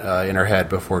out in her head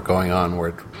before going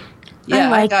onward. Yeah, I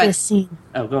like this scene.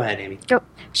 Oh, go ahead, Amy.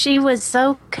 She was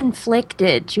so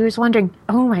conflicted. She was wondering,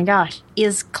 oh my gosh,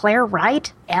 is Claire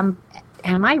right? Am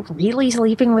I really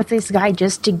sleeping with this guy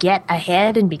just to get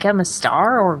ahead and become a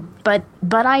star? But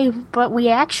we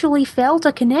actually felt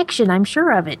a connection, I'm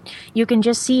sure of it. You can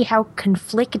just see how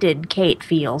conflicted Kate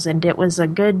feels, and it was a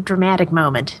good dramatic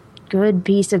moment. Good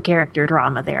piece of character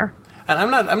drama there. And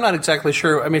I'm not exactly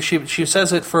sure. I mean, she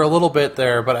says it for a little bit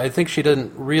there, but I think she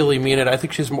didn't really mean it. I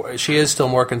think she is still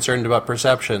more concerned about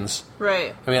perceptions.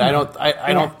 Right. I mean, I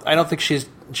don't think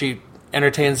she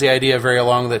entertains the idea very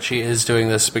long that she is doing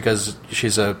this because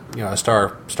she's a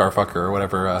star fucker or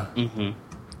whatever.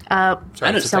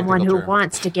 Someone who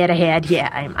wants to get ahead. Yeah,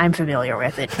 I'm familiar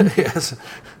with it. Yes.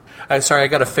 I'm sorry, I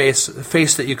got a face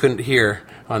that you couldn't hear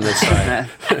on this side.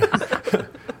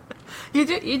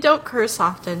 You don't curse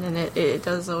often, and it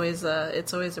does always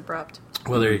it's always abrupt.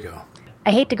 Well, there you go.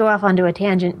 I hate to go off onto a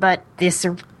tangent, but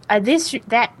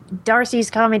that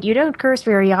Darcy's comment, "You don't curse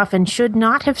very often," should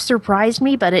not have surprised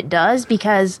me, but it does,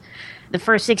 because the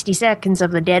first 60 seconds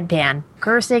of the deadpan,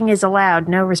 cursing is allowed,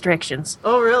 no restrictions.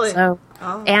 Oh, really? So,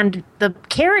 and the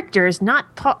characters,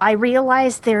 not Paul. I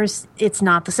realize it's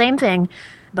not the same thing.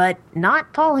 But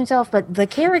not Paul himself, but the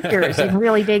characters in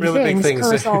really big things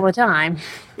curse all the time.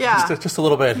 Yeah. Just a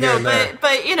little bit here and there.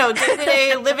 But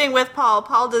day-to-day living with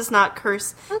Paul does not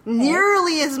curse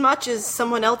nearly as much as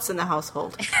someone else in the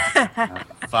household.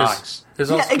 Fox.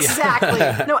 There's also, exactly.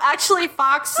 No, actually,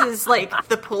 Fox is like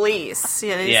the police.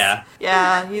 Yeah,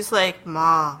 he's like,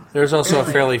 Mom. There's also a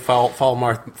fairly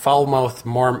foul-mouthed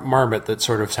marmot that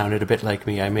sort of sounded a bit like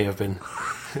me. I may have been...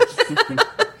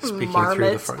 Speaking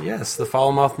marmot. through the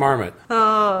foul-mouthed marmot.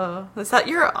 Oh, is that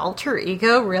your alter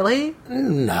ego? Really?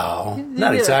 No,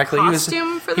 not exactly. A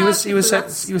costume for that? He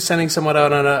was sending someone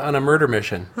out on a murder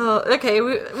mission. Oh, okay.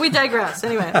 We digress.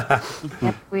 Anyway.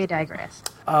 Yep, we digress.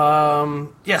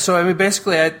 Yeah. So I mean,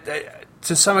 basically,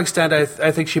 to some extent,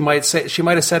 I think she might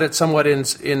have said it somewhat in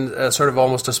sort of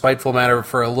almost a spiteful manner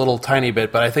for a little tiny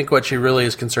bit, but I think what she really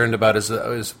is concerned about is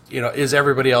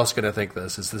everybody else going to think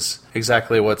this? Is this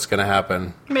exactly what's going to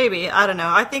happen? Maybe, I don't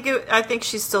know. I think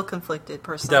she's still conflicted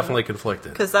personally. Definitely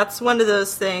conflicted, because that's one of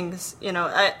those things.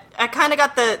 I kind of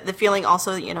got the feeling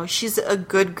also. She's a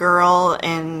good girl,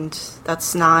 and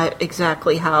that's not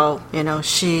exactly how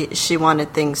she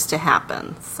wanted things to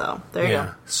happen. So there you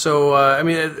go. So I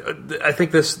mean, I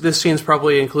think this scene's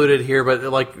probably included here, but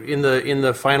like in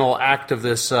the final act of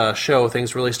this show,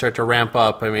 things really start to ramp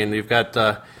up. I mean, you've got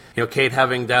Kate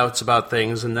having doubts about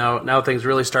things, and now things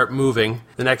really start moving.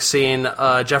 The next scene,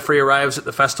 Jeffrey arrives at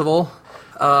the festival,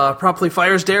 promptly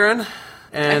fires Darren.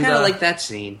 And I kind of like that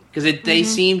scene because they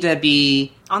seem to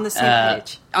be on the same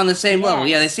page, on the same level.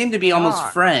 Yeah, they seem to be almost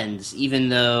friends, even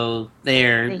though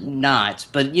they're not.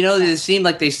 But they seem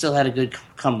like they still had a good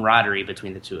camaraderie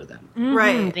between the two of them. Mm-hmm.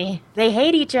 Right. They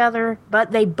hate each other,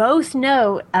 but they both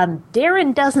know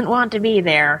Darren doesn't want to be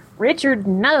there. Richard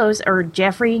knows, or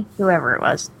Jeffrey, whoever it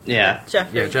was. Yeah.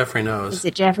 Jeffrey. Yeah, Jeffrey knows. Is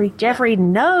it Jeffrey? Jeffrey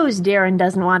knows Darren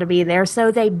doesn't want to be there,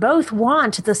 so they both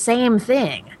want the same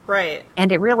thing. Right.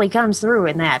 And it really comes through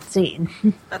in that scene.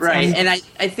 Right. Awesome. And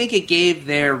I think it gave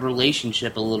their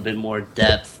relationship a little bit more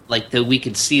depth, like that we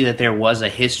could see that there was a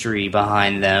history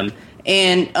behind them.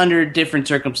 And under different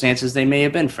circumstances, they may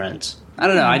have been friends. I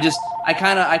don't know.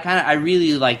 I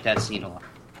really like that scene a lot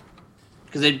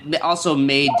because it also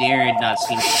made Darren not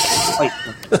seem quite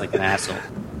like an asshole.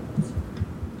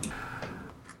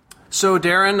 So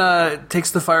Darren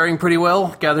takes the firing pretty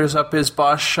well, gathers up his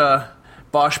Bosch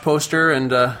poster, and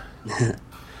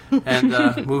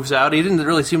moves out. He didn't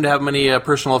really seem to have many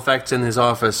personal effects in his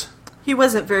office. He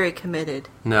wasn't very committed.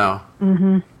 No.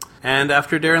 Mm-hmm. And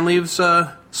after Darren leaves,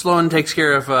 Sloane takes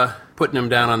care of putting him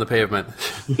down on the pavement.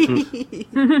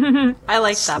 I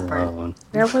like that part.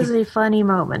 That was a funny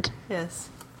moment. Yes.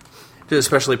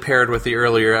 Especially paired with the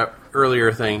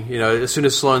earlier thing. As soon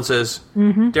as Sloane says,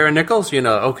 Darren Nichols,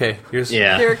 okay.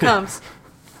 Here it comes.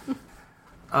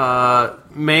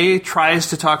 May tries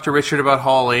to talk to Richard about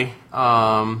Holly.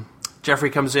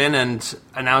 Jeffrey comes in and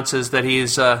announces that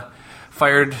he's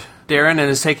fired Darren and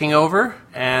is taking over.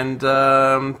 And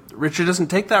Richard doesn't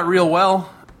take that real well.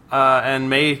 And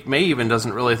May even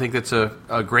doesn't really think it's a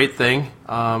great thing.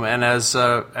 And as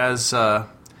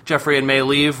Jeffrey and May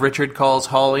leave, Richard calls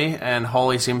Holly, and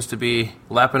Holly seems to be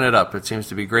lapping it up. It seems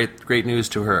to be great news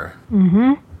to her.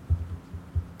 Mm-hmm.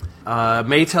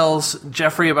 May tells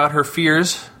Jeffrey about her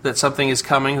fears that something is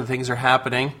coming, that things are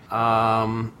happening.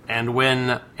 And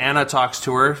when Anna talks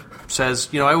to her, says,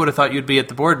 I would have thought you'd be at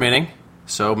the board meeting.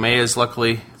 So May is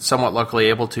somewhat luckily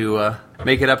able to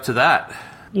make it up to that.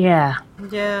 Yeah.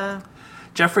 Yeah.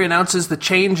 Jeffrey announces the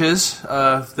changes,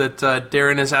 that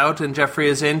Darren is out and Jeffrey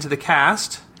is into the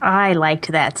cast. I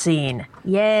liked that scene.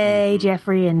 Yay,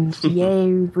 Jeffrey, and yay,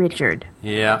 Richard.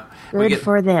 Yeah. Good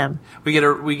for them. We get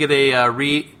a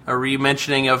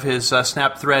re-mentioning of his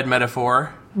snap thread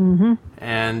metaphor. Mm-hmm.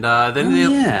 And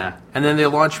then they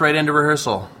launch right into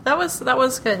rehearsal. That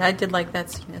was good. I did like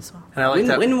that scene as well. And I like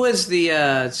that. When was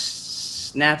the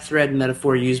snap thread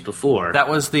metaphor used before? That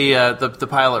was the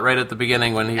pilot right at the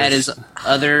beginning when he at was his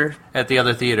other... at the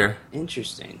other theater.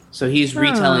 Interesting. So he's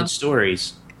retelling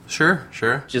stories. Sure.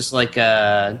 Just like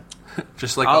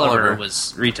just like Oliver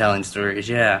was retelling stories,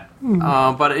 yeah.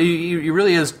 But he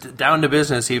really is down to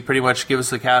business. He pretty much gives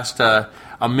the cast a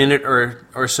minute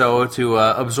or so to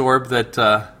absorb that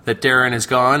Darren is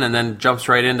gone, and then jumps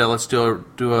right into let's do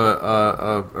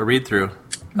a read through,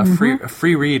 a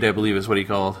free read, I believe is what he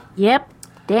called. Yep.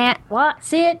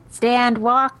 Sit, stand,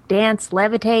 walk, dance,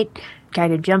 levitate.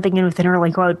 Kind of jumping in with an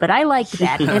early quote, but I liked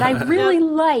that. And I really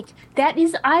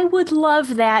I would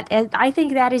love that. And I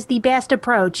think that is the best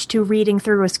approach to reading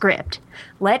through a script.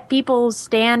 Let people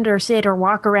stand or sit or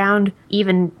walk around,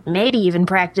 maybe even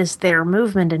practice their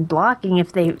movement and blocking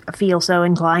if they feel so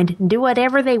inclined. Do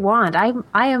whatever they want.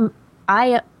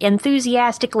 I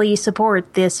enthusiastically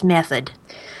support this method.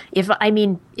 If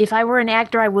I were an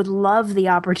actor, I would love the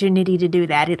opportunity to do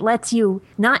that. It lets you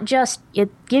it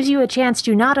gives you a chance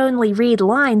to not only read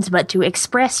lines, but to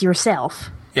express yourself.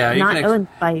 Yeah,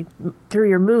 through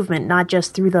your movement, not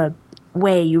just through the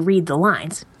way you read the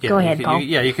lines. Yeah, Go ahead, Paul.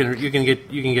 You can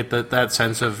get that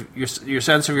sense of your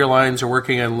sense of your lines. You're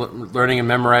working and learning and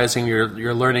memorizing.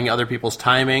 You're learning other people's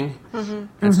timing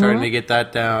and starting to get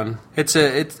that down.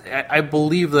 I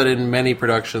believe that in many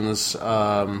productions.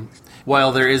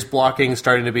 While there is blocking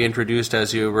starting to be introduced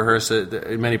as you rehearse it,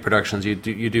 in many productions you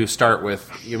do start with.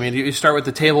 You start with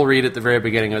the table read at the very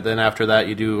beginning, but then after that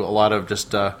you do a lot of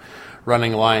just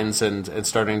running lines and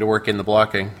starting to work in the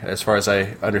blocking, as far as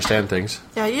I understand things.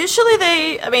 Yeah, usually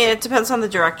it depends on the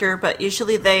director, but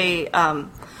usually they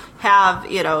have,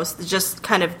 just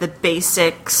kind of the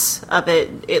basics of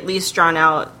it at least drawn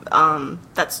out.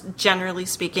 That's generally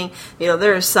speaking.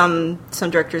 There are some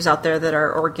directors out there that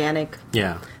are organic.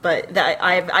 Yeah. But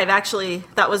I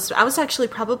was actually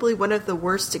probably one of the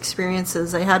worst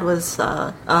experiences I had was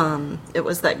it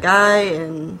was that guy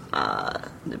in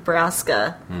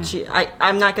Nebraska.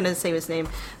 I'm not going to say his name,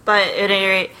 but at any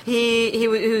rate,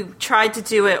 he tried to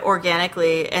do it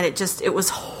organically, and it was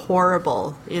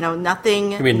horrible.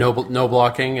 Nothing. You mean no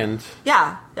blocking and?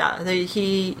 Yeah. They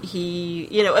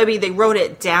wrote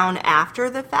it down after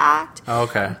the fact. Oh,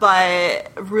 okay.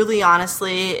 But really,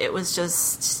 honestly, it was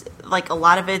just like a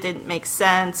lot of it didn't make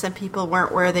sense, and people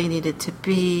weren't where they needed to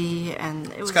be,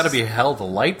 and it's got to be hell to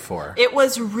light for. It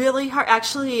was really hard.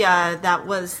 Actually, it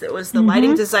was the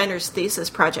lighting designer's thesis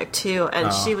project too,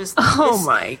 and she was. Oh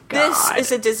my god! This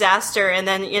is a disaster. And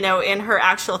then in her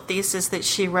actual thesis that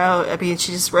she wrote,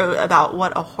 she just wrote about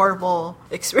what a horrible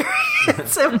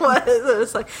experience it was. It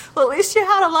was like, well, at least you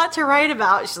had a lot to write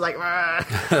about. She's like,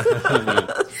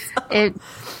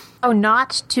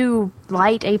 not to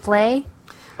light a play.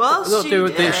 Well,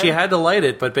 she had to light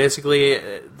it, but basically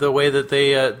the way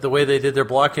they did their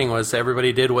blocking was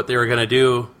everybody did what they were going to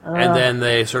do, and then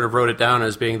they sort of wrote it down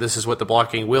as being this is what the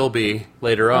blocking will be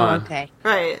later on. Okay,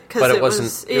 right? Because it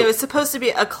wasn't. It was supposed to be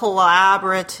a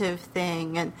collaborative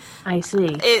thing, and I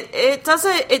see it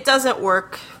doesn't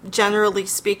work. Generally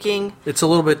speaking, it's a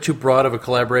little bit too broad of a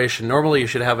collaboration. Normally, you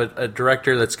should have a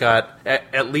director that's got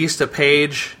at least a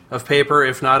page of paper,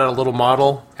 if not a little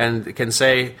model, and can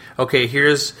say, okay,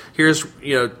 here's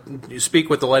you speak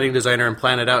with the lighting designer and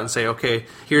plan it out and say, okay,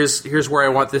 here's where I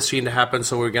want this scene to happen,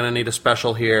 so we're going to need a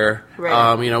special here.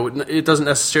 Right. It doesn't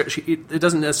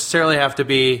necessarily have to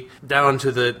be down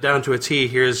to a T.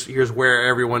 Here's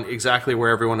exactly where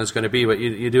everyone is going to be, but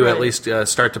you do at least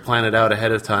start to plan it out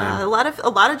ahead of time. A lot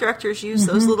of directors use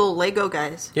those little Lego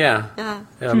guys. Yeah,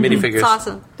 minifigures. It's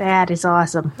awesome. That is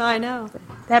awesome. I know.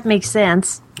 That makes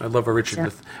sense. I'd love a Richard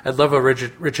III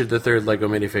Lego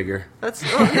minifigure. That's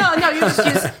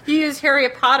you use Harry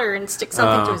Potter and stick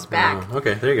something to his back.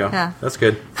 Okay, there you go. Yeah. That's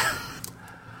good.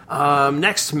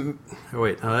 Next,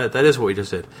 that is what we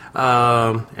just did,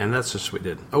 and that's just what we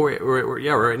did. Oh,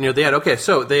 we're near the end. Okay,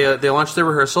 so they launched their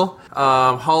rehearsal.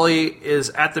 Holly is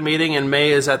at the meeting, and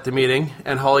May is at the meeting,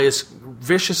 and Holly is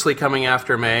viciously coming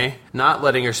after May, not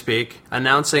letting her speak,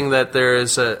 announcing that there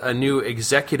is a new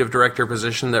executive director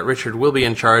position that Richard will be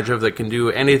in charge of that can do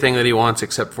anything that he wants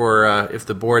except for if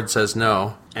the board says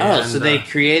no. And, so they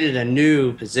created a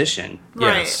new position.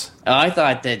 Yes. Oh, I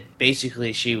thought that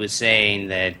basically she was saying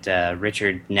that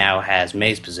Richard now has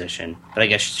May's position, but I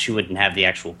guess she wouldn't have the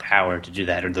actual power to do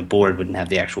that, or the board wouldn't have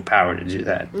the actual power to do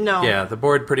that. No. Yeah, the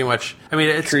board pretty much.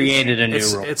 It's created a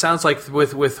new role. It sounds like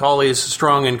with Holly's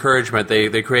strong encouragement,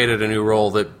 they created a new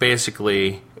role that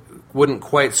basically wouldn't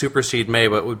quite supersede May,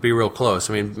 but would be real close.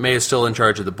 May is still in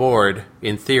charge of the board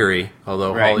in theory,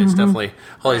 although Holly's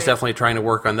definitely trying to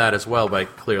work on that as well.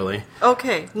 But clearly,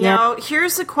 okay. Now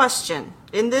here's a question.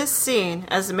 in this scene,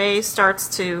 as May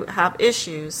starts to have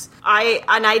issues,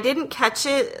 I didn't catch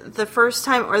it the first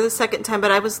time or the second time,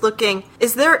 but I was looking,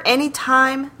 is there any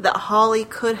time that Holly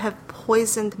could have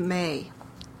poisoned May?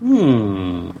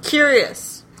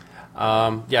 Curious.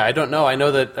 Yeah, I don't know. I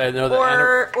know that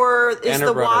or is Anna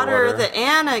the brought her water that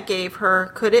Anna gave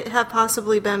her, could it have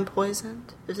possibly been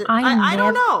poisoned? Is it, I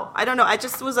don't know. I don't know. I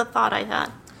just was a thought I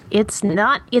had. It's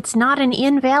not an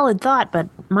invalid thought, but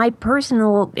my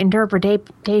personal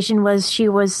interpretation was she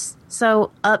was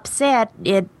so upset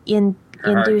it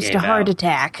induced a heart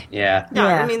attack. Yeah.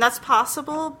 I mean, that's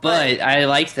possible. But I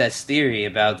like this theory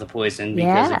about the poison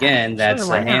because, again, that's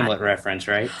a Hamlet reference,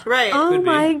 right? Right. Oh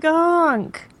my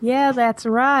gonk. Yeah, that's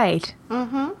right.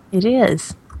 Mm-hmm. It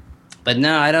is. But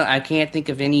no, I can't think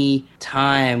of any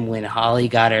time when Holly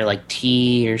got her, like,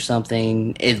 tea or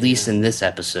something, at least in this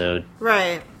episode.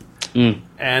 Right.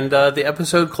 And the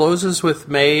episode closes with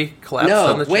May collapsed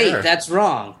on the chair. No, wait, that's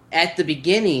wrong. At the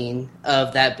beginning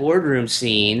of that boardroom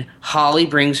scene, Holly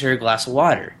brings her a glass of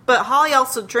water. But Holly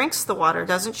also drinks the water,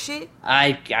 doesn't she?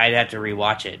 I'd have to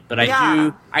rewatch it. But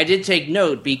I did take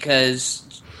note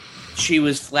because she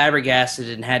was flabbergasted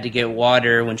and had to get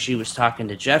water when she was talking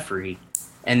to Jeffrey.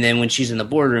 And then when she's in the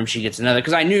boardroom, she gets another.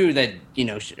 Because I knew that,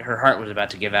 her heart was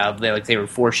about to give out. They were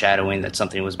foreshadowing that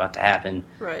something was about to happen.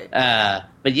 Right.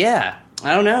 But yeah,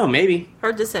 I don't know, maybe.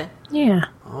 Hard to say. Yeah.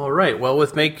 All right. Well,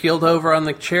 with May keeled over on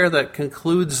the chair, that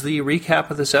concludes the recap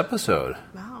of this episode.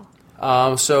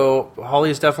 Wow. So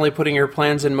Holly is definitely putting her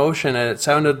plans in motion, and it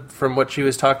sounded from what she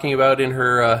was talking about in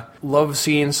her love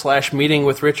scene / meeting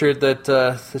with Richard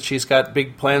that she's got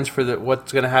big plans for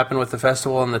what's going to happen with the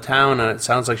festival in the town, and it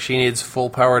sounds like she needs full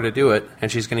power to do it,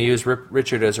 and she's going to use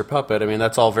Richard as her puppet. I mean,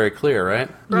 that's all very clear, right?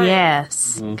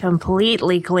 Yes,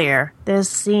 completely clear. This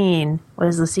scene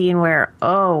was the scene where,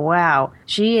 oh wow,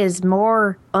 she is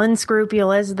more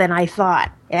unscrupulous than I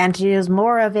thought. And she is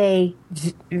more of a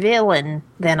villain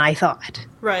than I thought.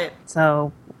 Right.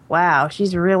 So, wow,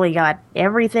 she's really got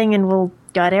everything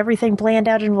got everything planned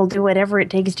out and will do whatever it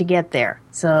takes to get there.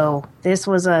 So, this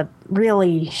was I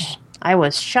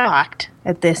was shocked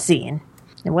at this scene.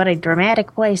 And what a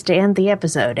dramatic place to end the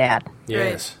episode at.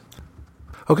 Yes.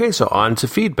 Okay, so on to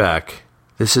feedback.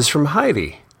 This is from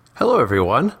Heidi. Hello,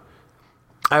 everyone.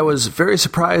 I was very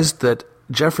surprised that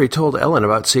Jeffrey told Ellen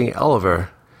about seeing Oliver.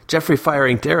 Jeffrey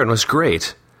firing Darren was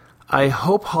great. I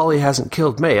hope Holly hasn't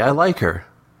killed May. I like her.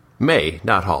 May,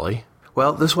 not Holly.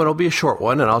 Well, this one will be a short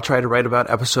one, and I'll try to write about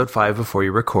episode 5 before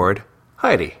you record.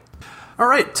 Heidi. All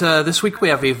right, this week we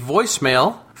have a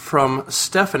voicemail from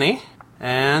Stephanie,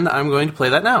 and I'm going to play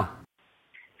that now.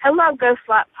 Hello,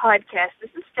 Ghostlight Podcast.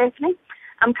 This is Stephanie.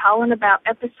 I'm calling about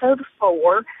episode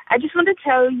 4. I just want to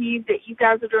tell you that you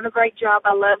guys are doing a great job.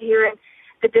 I love hearing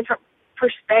the different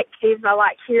perspectives. I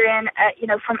like hearing,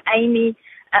 from Amy,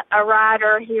 a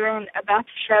writer, hearing about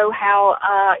the show, how,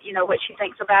 what she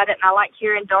thinks about it. And I like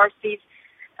hearing Darcy's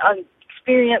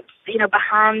experience,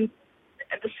 behind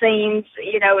the scenes,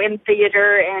 in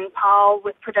theater, and Paul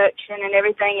with production and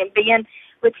everything, and being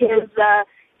with his,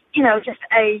 just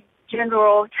a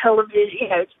general television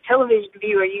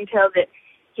viewer. You can tell that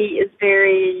he is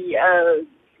very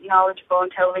knowledgeable in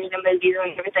television and movies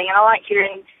and everything. And I like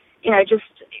hearing, just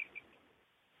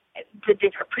the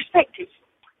different perspectives.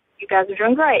 You guys are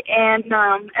doing great. And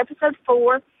episode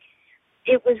 4,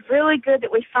 it was really good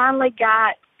that we finally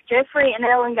got Jeffrey and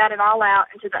Ellen got it all out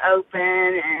into the open.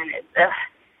 And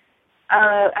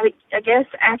I guess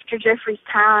after Jeffrey's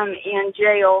time in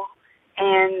jail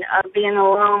and being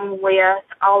alone with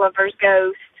Oliver's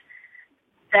ghost,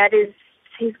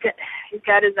 he's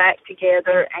got his act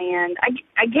together. And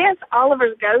I guess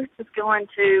Oliver's ghost is going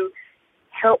to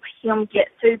help him get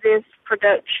through this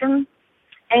production.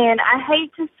 And I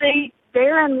hate to see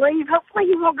Darren leave. Hopefully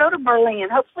he won't go to Berlin.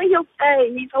 Hopefully he'll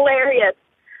stay. He's hilarious.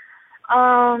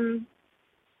 I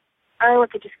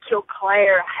could just kill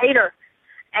Claire. I hate her.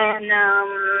 And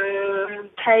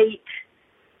Kate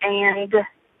and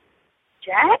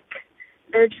Jack,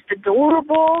 they're just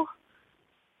adorable.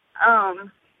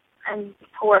 And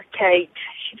poor Kate.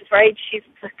 She's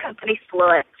a company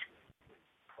slut.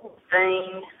 Poor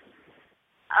thing.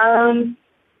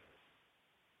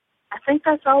 I think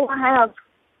that's all I have.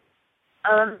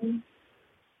 All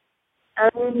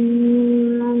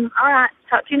right.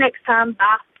 Talk to you next time.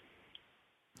 Bye.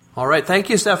 All right. Thank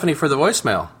you, Stephanie, for the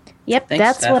voicemail. Yep, Thanks,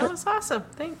 that's Steph. what. That was awesome.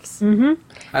 Thanks. Mm-hmm.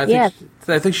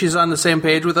 I think she's on the same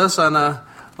page with us on a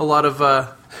lot of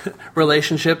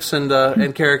relationships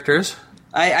and characters.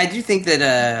 I do think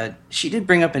that she did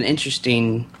bring up an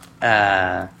interesting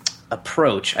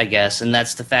approach, I guess, and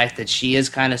that's the fact that she is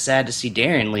kind of sad to see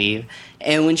Darren leave.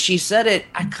 And when she said it,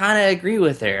 I kind of agree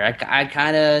with her. I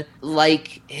kind of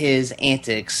like his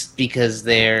antics because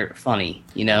they're funny,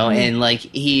 you know, and like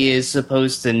he is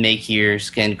supposed to make your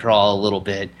skin crawl a little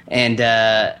bit. And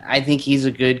I think he's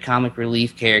a good comic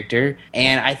relief character.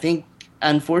 And I think,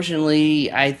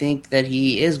 unfortunately, I think that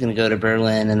he is going to go to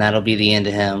Berlin, and that'll be the end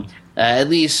of him, at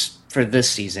least for this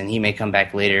season. He may come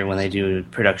back later when they do a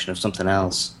production of something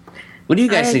else. What do you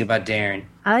guys think about Darren?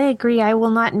 I agree. I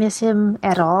will not miss him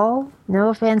at all. No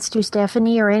offense to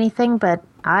Stephanie or anything, but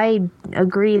I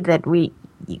agree that we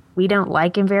don't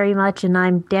like him very much, and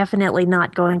I'm definitely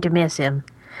not going to miss him.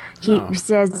 He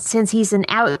says since he's an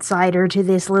outsider to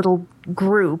this little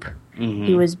group,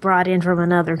 he was brought in from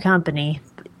another company.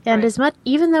 And as much,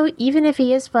 even if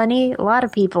he is funny, a lot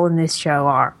of people in this show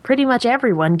are. Pretty much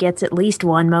everyone gets at least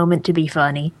one moment to be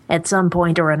funny at some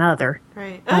point or another.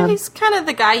 Right. He's kind of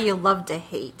the guy you love to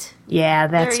hate. Yeah,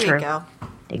 that's true. true. There you go.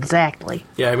 Exactly.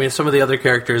 Yeah, I mean, some of the other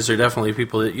characters are definitely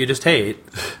people that you just hate.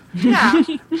 Yeah.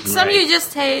 Some you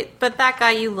just hate, but that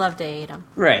guy you love to hate him.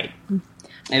 Right. And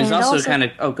it's also kind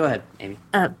of... Oh, go ahead, Amy.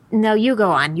 No, you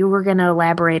go on. You were going to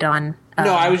elaborate on...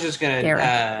 No, I was just going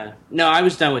to... no, I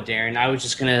was done with Darren. I was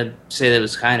just going to say that it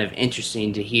was kind of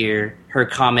interesting to hear her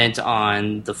comment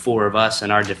on the four of us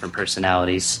and our different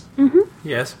personalities.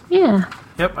 Yes. Yeah.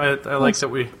 Yep, I like that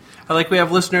we... I like we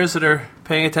have listeners that are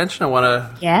paying attention. I want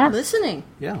to... Yeah. Listening.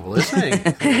 Yeah, listening.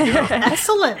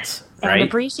 Excellent. And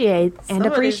appreciate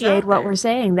what we're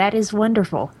saying. That is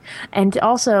wonderful. And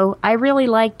also, I really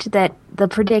liked that the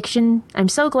prediction. I'm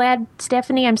so glad,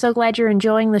 Stephanie, you're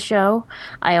enjoying the show.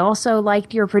 I also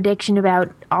liked your prediction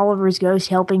about Oliver's ghost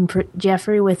helping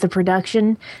Jeffrey with the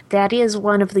production. That is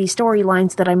one of the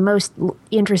storylines that I'm most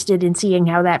interested in seeing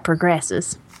how that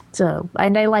progresses. So,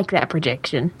 and I like that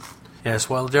prediction. Yes,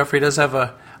 well, Jeffrey does have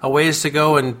a ways to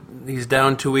go, and he's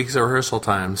down 2 weeks of rehearsal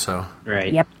time. So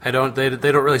right. Yep. They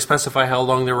don't really specify how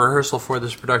long the rehearsal for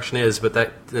this production is,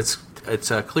 but it's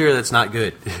clear that's not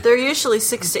good. They're usually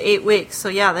 6 to 8 weeks, so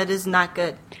yeah, that is not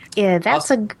good. Yeah,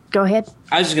 go ahead.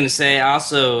 I was just going to say,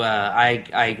 also, I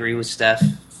agree with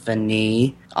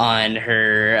Stephanie on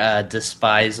her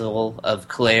despisal of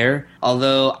Claire,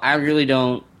 although I really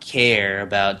don't care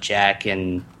about Jack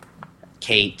and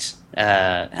Kate.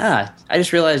 I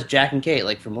just realized Jack and Kate,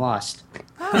 like from Lost.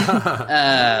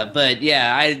 But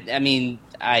yeah, I mean,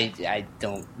 I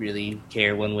don't really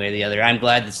care one way or the other. I'm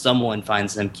glad that someone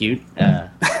finds them cute. I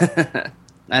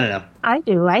don't know. I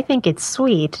do. I think it's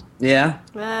sweet. Yeah.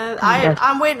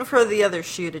 I'm waiting for the other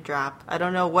shoe to drop. I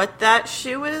don't know what that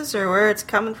shoe is or where it's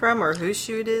coming from or whose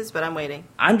shoe it is, but I'm waiting.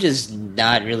 I'm just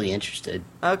not really interested.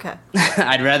 Okay.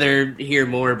 I'd rather hear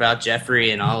more about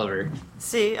Jeffrey and Oliver.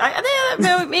 See, I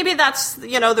think maybe that's,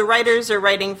 the writers are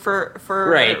writing for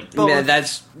right. both.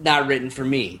 That's not written for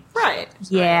me. Right.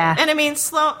 Yeah. And I mean,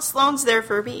 Sloane's there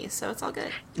for me, so it's all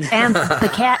good. And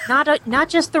the not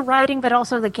just the writing, but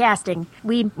also the casting.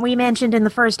 We mentioned in the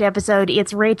first episode,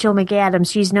 it's Rachel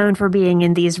McAdams. She's known for being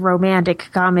in these romantic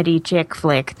comedy chick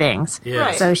flick things. Yeah.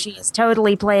 Right. So she's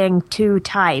totally playing two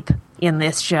type in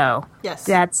this show. Yes.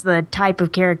 That's the type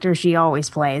of character she always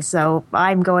plays. So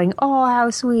I'm going, oh, how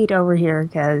sweet over here,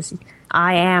 because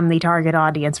I am the target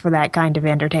audience for that kind of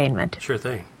entertainment. Sure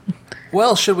thing.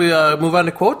 Well, should we move on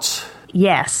to quotes?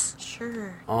 Yes.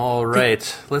 Sure. All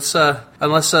right. Let's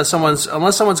unless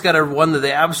someone's got one that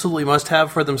they absolutely must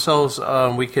have for themselves,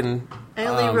 we can. I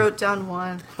only wrote down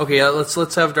one. Okay, yeah,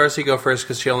 let's have Darcy go first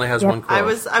because she only has one quote. I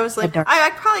was like,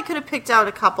 I probably could have picked out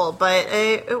a couple, but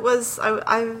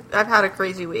I've had a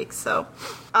crazy week, so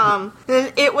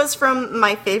it was from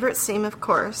my favorite scene, of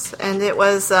course, and it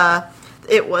was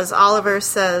Oliver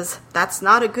says, "That's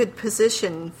not a good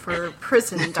position for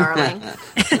prison, darling."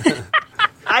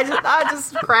 I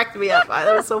just cracked me up.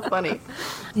 That was so funny.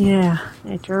 Yeah,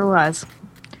 it sure was.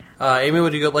 Amy,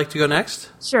 would you like to go next?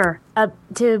 Sure.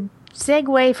 To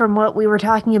segue from what we were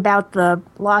talking about, the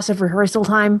loss of rehearsal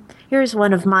time, here's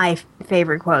one of my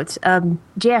favorite quotes.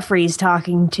 Jeffrey's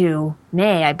talking to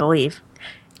May, I believe.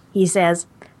 He says,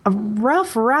 "A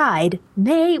rough ride.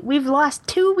 May, we've lost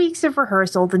 2 weeks of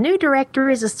rehearsal. The new director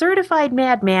is a certified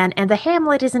madman, and the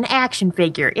Hamlet is an action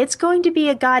figure. It's going to be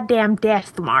a goddamn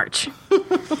death march."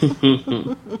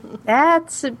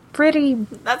 That's pretty...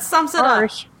 That sums it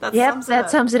harsh. up.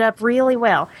 That sums it up really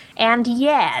well. And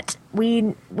yet,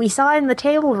 we saw in the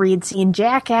table read scene,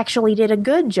 Jack actually did a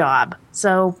good job.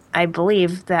 So I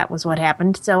believe that was what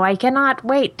happened. So I cannot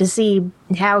wait to see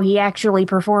how he actually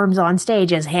performs on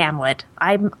stage as Hamlet.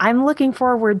 I'm looking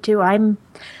forward to... I'm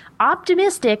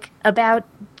optimistic about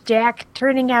Jack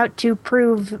turning out to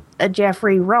prove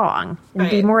Jeffrey wrong and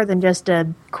be Right. more than just a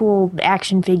cool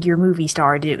action figure movie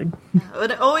star dude.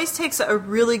 But it always takes a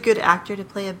really good actor to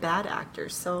play a bad actor,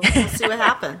 so we'll see what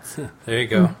happens. There you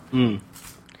go.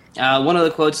 One of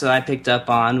the quotes that I picked up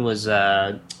on was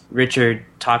Richard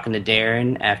talking to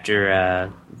Darren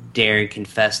after Darren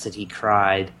confessed that he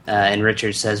cried. And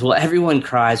Richard says, well, everyone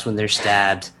cries when they're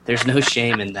stabbed. There's no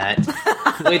shame in that.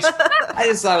 Which I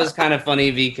just thought was kind of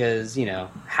funny because,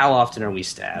 how often are we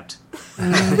stabbed?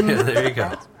 Yeah, there you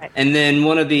go. And then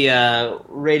one of the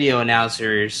radio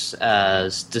announcers'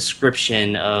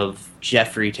 description of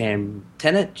Jeffrey Tennant?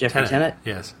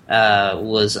 Yes.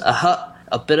 Was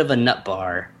a bit of a nut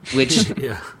bar, which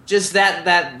Yeah. just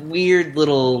that weird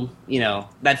little,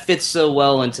 that fits so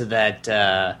well into that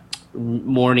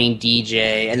morning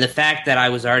DJ, and the fact that I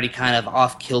was already kind of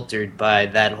off-kiltered by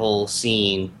that whole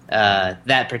scene,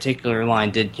 that particular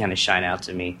line did kind of shine out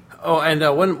to me. Oh, and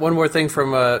one more thing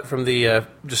from the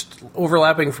just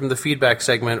overlapping from the feedback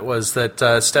segment was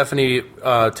that Stephanie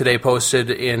today posted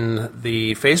in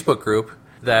the Facebook group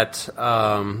that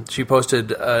she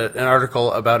posted an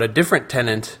article about a different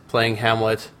Tennant playing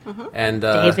Hamlet, and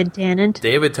David Tennant.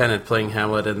 David Tennant playing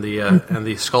Hamlet in the and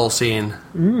the skull scene.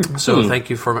 So thank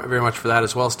you very much for that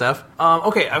as well, Steph.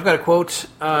 Okay, I've got a quote.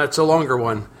 It's a longer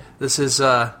one. This is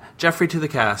Jeffrey to the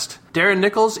cast. Darren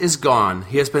Nichols is gone.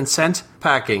 He has been sent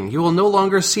packing. You will no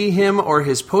longer see him or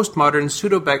his postmodern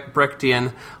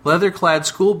pseudo-Brechtian leather-clad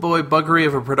schoolboy buggery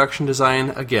of a production design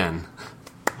again.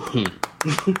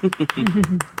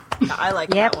 I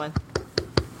like Yep. that one.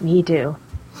 Me too.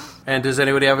 And does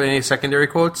anybody have any secondary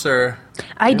quotes? Or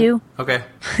I do. okay,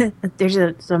 There's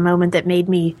a moment that made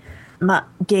me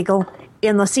giggle.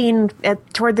 In the scene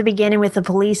toward the beginning with the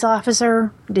police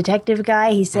officer, detective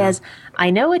guy, he says,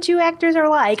 I know what you actors are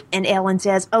like. And Ellen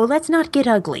says, oh, let's not get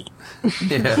ugly.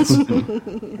 yes,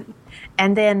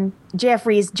 And then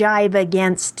Jeffrey's jibe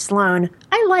against Sloane.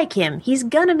 I like him. He's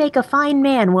gonna make a fine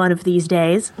man one of these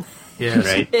days. yes,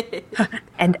 Right?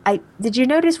 And did you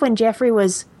notice when Jeffrey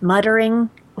was muttering?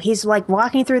 He's like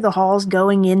walking through the halls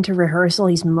going into rehearsal.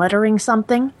 He's muttering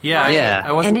something. yeah, Yeah.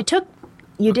 I wasn't. And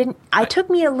it took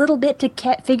me a little bit to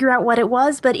figure out what it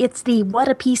was, but it's the "what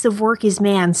a piece of work is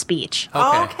man" speech.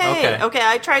 Okay. Okay.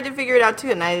 I tried to figure it out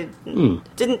too, and I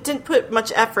didn't put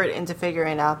much effort into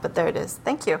figuring it out. But there it is.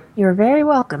 Thank you. You're very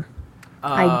welcome.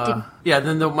 I did. Yeah,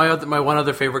 then my one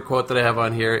other favorite quote that I have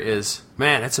on here is,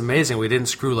 "Man, it's amazing we didn't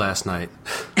screw last night."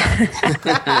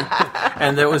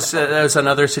 And that was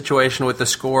another situation with the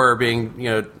score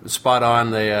being spot on.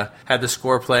 They had the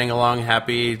score playing along,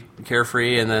 happy,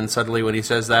 carefree, and then suddenly when he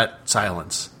says that,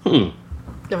 silence. That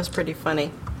was pretty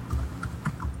funny.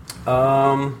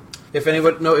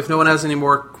 If no one has any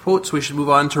more quotes, we should move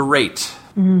on to rate.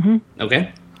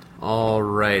 Okay. All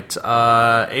right,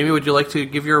 Amy, would you like to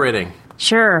give your rating?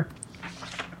 Sure.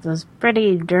 It was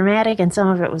pretty dramatic, and some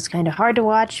of it was kind of hard to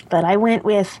watch, but I went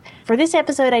with, for this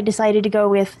episode, I decided to go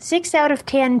with 6 out of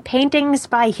 10 paintings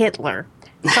by Hitler.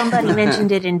 Somebody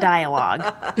mentioned it in dialogue.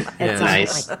 Yeah.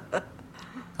 Nice. Like,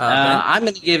 I'm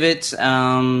going to give it,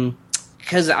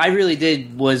 because I really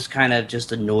was kind of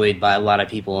just annoyed by a lot of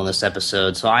people in this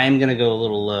episode, so I am going to go a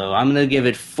little low. I'm going to give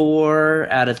it 4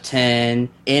 out of 10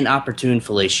 inopportune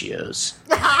fellatios.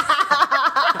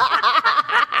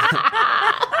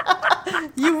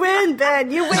 You win,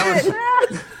 Ben. You win.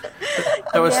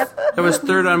 That was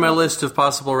third on my list of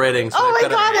possible ratings. Oh my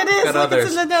I've God, it is. got Look, others.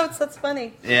 it's in the notes. That's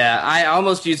funny. Yeah, I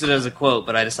almost used it as a quote,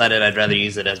 but I decided I'd rather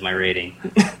use it as my rating.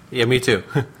 Yeah, me too.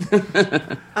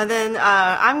 And then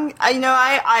I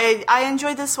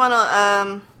enjoyed this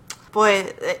one. Boy,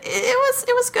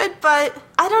 it was good, but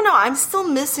I don't know. I'm still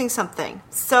missing something.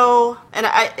 So, and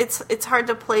it's hard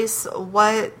to place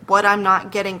what I'm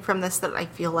not getting from this that I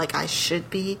feel like I should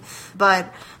be.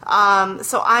 But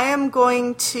so I am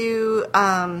going to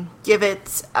give it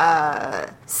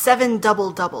 7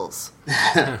 double doubles.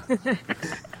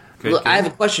 Look, I have a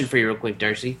question for you real quick,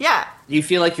 Darcy. Yeah. Do you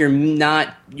feel like you're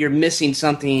missing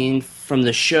something from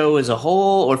the show as a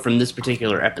whole or from this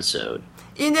particular episode?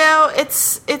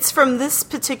 It's from this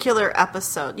particular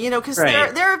episode, because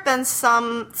Right. there have been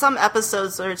some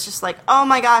episodes where it's just like, oh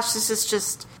my gosh, this is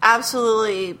just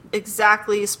absolutely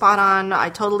exactly spot on. I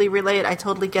totally relate. I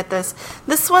totally get this.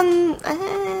 This one,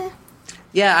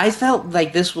 Yeah, I felt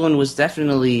like this one was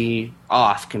definitely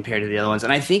off compared to the other ones.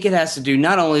 And I think it has to do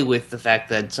not only with the fact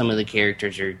that some of the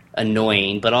characters are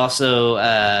annoying, but also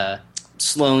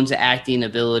Sloane's acting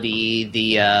ability,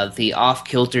 the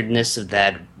off-kilteredness of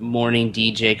that morning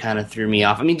DJ kind of threw me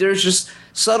off. I mean, there's just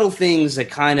subtle things that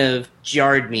kind of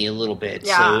jarred me a little bit.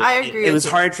 Yeah, so I agree. It was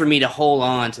hard for me to hold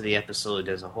on to the episode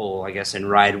as a whole, I guess, and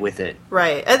ride with it.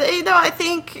 Right. I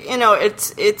think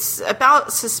it's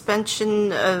about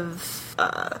suspension of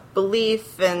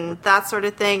belief and that sort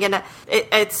of thing, and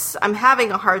I'm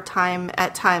having a hard time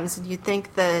at times. And you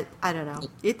think that I don't know.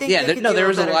 You think there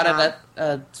was a lot of that.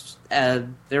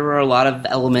 There were a lot of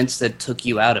elements that took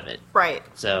you out of it. Right.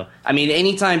 So, I mean,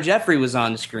 anytime Jeffrey was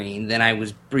on the screen, then I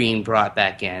was being brought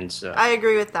back in. So I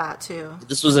agree with that, too.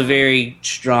 This was a very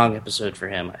strong episode for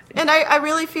him, I think. And I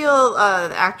really feel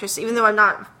the actress, even though I'm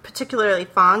not particularly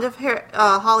fond of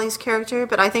Holly's character,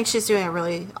 but I think she's doing a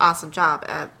really awesome job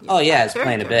at it's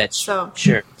playing a bitch. So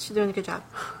sure, she's doing a good job.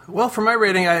 Well, for my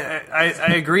rating,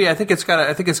 I agree. I think it's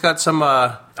got some.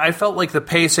 I felt like the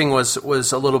pacing was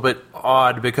a little bit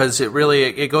odd because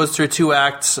it goes through 2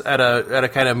 acts at a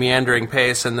kind of meandering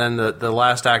pace, and then the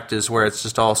last act is where it's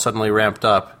just all suddenly ramped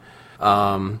up.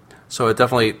 So it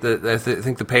definitely, I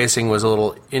think the pacing was a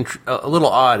little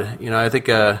odd. I think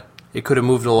it could have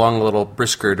moved along a little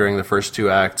brisker during the first 2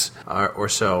 acts or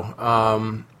so.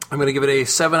 I'm going to give it a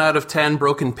 7 out of 10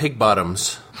 broken pig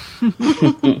bottoms.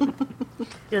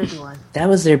 Good one. That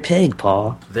was their pig,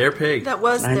 Paul. Their pig. That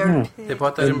was their pig. They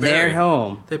bought that in Barrie. Their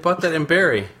home. They bought that in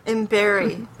Barrie. In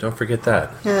Barrie. Don't forget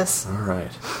that. Yes. All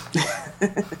right.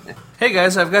 Hey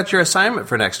guys, I've got your assignment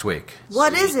for next week.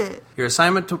 What is it? Your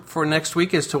assignment for next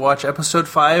week is to watch episode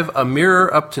 5, A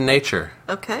Mirror Up to Nature.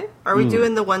 Okay. Are we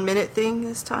doing the 1 minute thing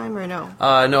this time or no?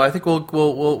 No, I think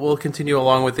we'll continue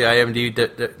along with the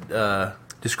IMDb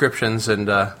descriptions and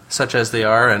such as they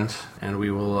are, and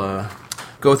we will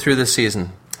go through this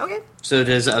season. Okay. So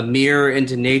does A Mirror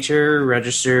into Nature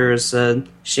register as a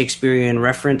Shakespearean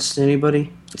reference to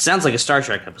anybody? It sounds like a Star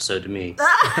Trek episode to me.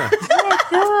 It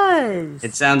does.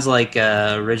 It sounds like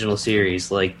original series,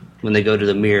 like when they go to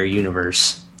the Mirror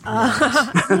Universe.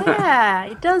 Yeah,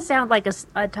 it does sound like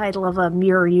a title of a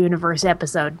Mirror Universe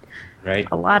episode. Right.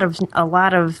 A lot of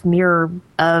Mirror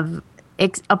of.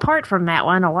 Apart from that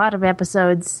one, a lot of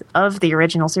episodes of the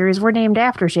original series were named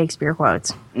after Shakespeare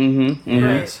quotes.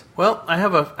 Right. Well, I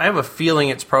have a feeling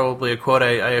it's probably a quote.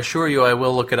 I assure you, I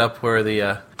will look it up for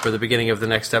the beginning of the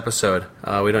next episode.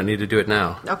 We don't need to do it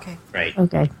now. Okay. Right.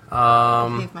 Okay.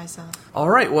 Behave myself.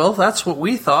 All right. Well, that's what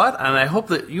we thought, and I hope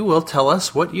that you will tell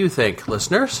us what you think,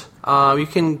 listeners. You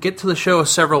can get to the show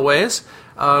several ways.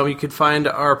 You can find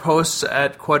our posts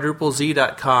at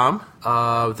quadruplez.com.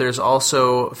 There's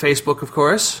also Facebook, of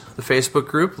course, the Facebook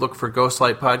group. Look for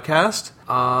Ghostlight Podcast.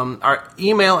 Our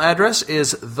email address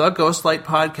is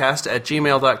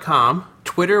theghostlightpodcast@gmail.com.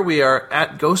 Twitter, we are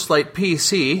at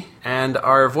GhostlightPC. And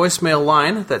our voicemail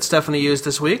line that Stephanie used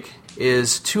this week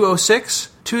is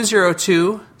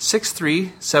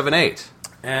 206-202-6378.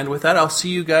 And with that, I'll see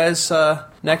you guys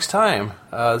next time.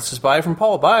 This is bye from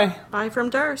Paul. Bye. Bye from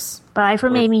Darce. Bye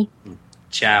from Amy.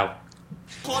 Ciao.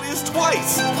 Claudius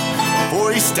twice,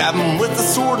 before he stabbed him with the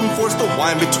sword and forced the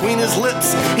wine between his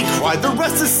lips. He cried, "The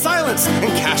rest is silence,"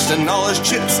 and cashed in all his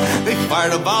chips. They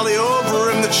fired a volley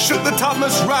over him that shook the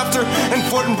topmost rafter, and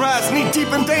Fort and Brass,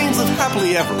 knee-deep in Danes, lived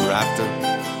happily ever after.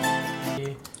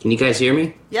 Can you guys hear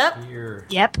me? Yep.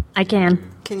 Yep, I can.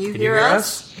 Can you hear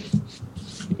us?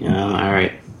 Yeah, all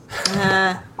right.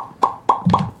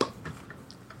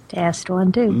 Test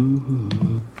 1,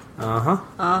 2. Uh-huh.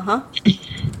 Uh-huh.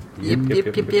 Yep.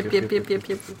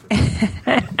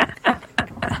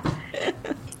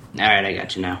 All right, I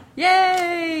got you now.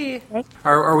 Yay!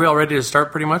 Are we all ready to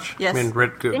start, pretty much? Yes. I mean,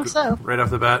 Think so. right off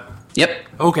the bat? Yep.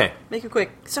 Okay. Make it quick.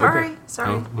 Sorry. Okay.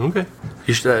 Sorry. Oh, okay.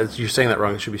 You're saying that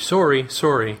wrong. It should be sorry.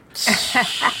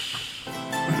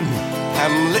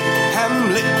 Hamlet,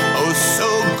 Hamlet, oh so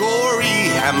gory.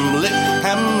 Hamlet,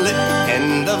 Hamlet,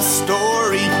 end of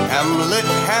story. Hamlet,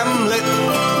 Hamlet,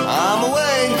 I'm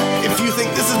away. If you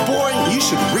think this is boring, you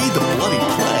should read the bloody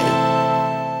play.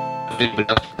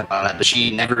 But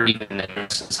she never even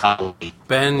addresses Holly.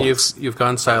 Ben, you've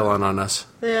gone Cylon on us.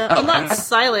 Yeah. I'm not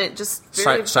silent, just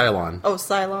very... Cylon. Oh,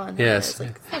 Cylon. Yes. Yeah,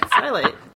 it's like, silent.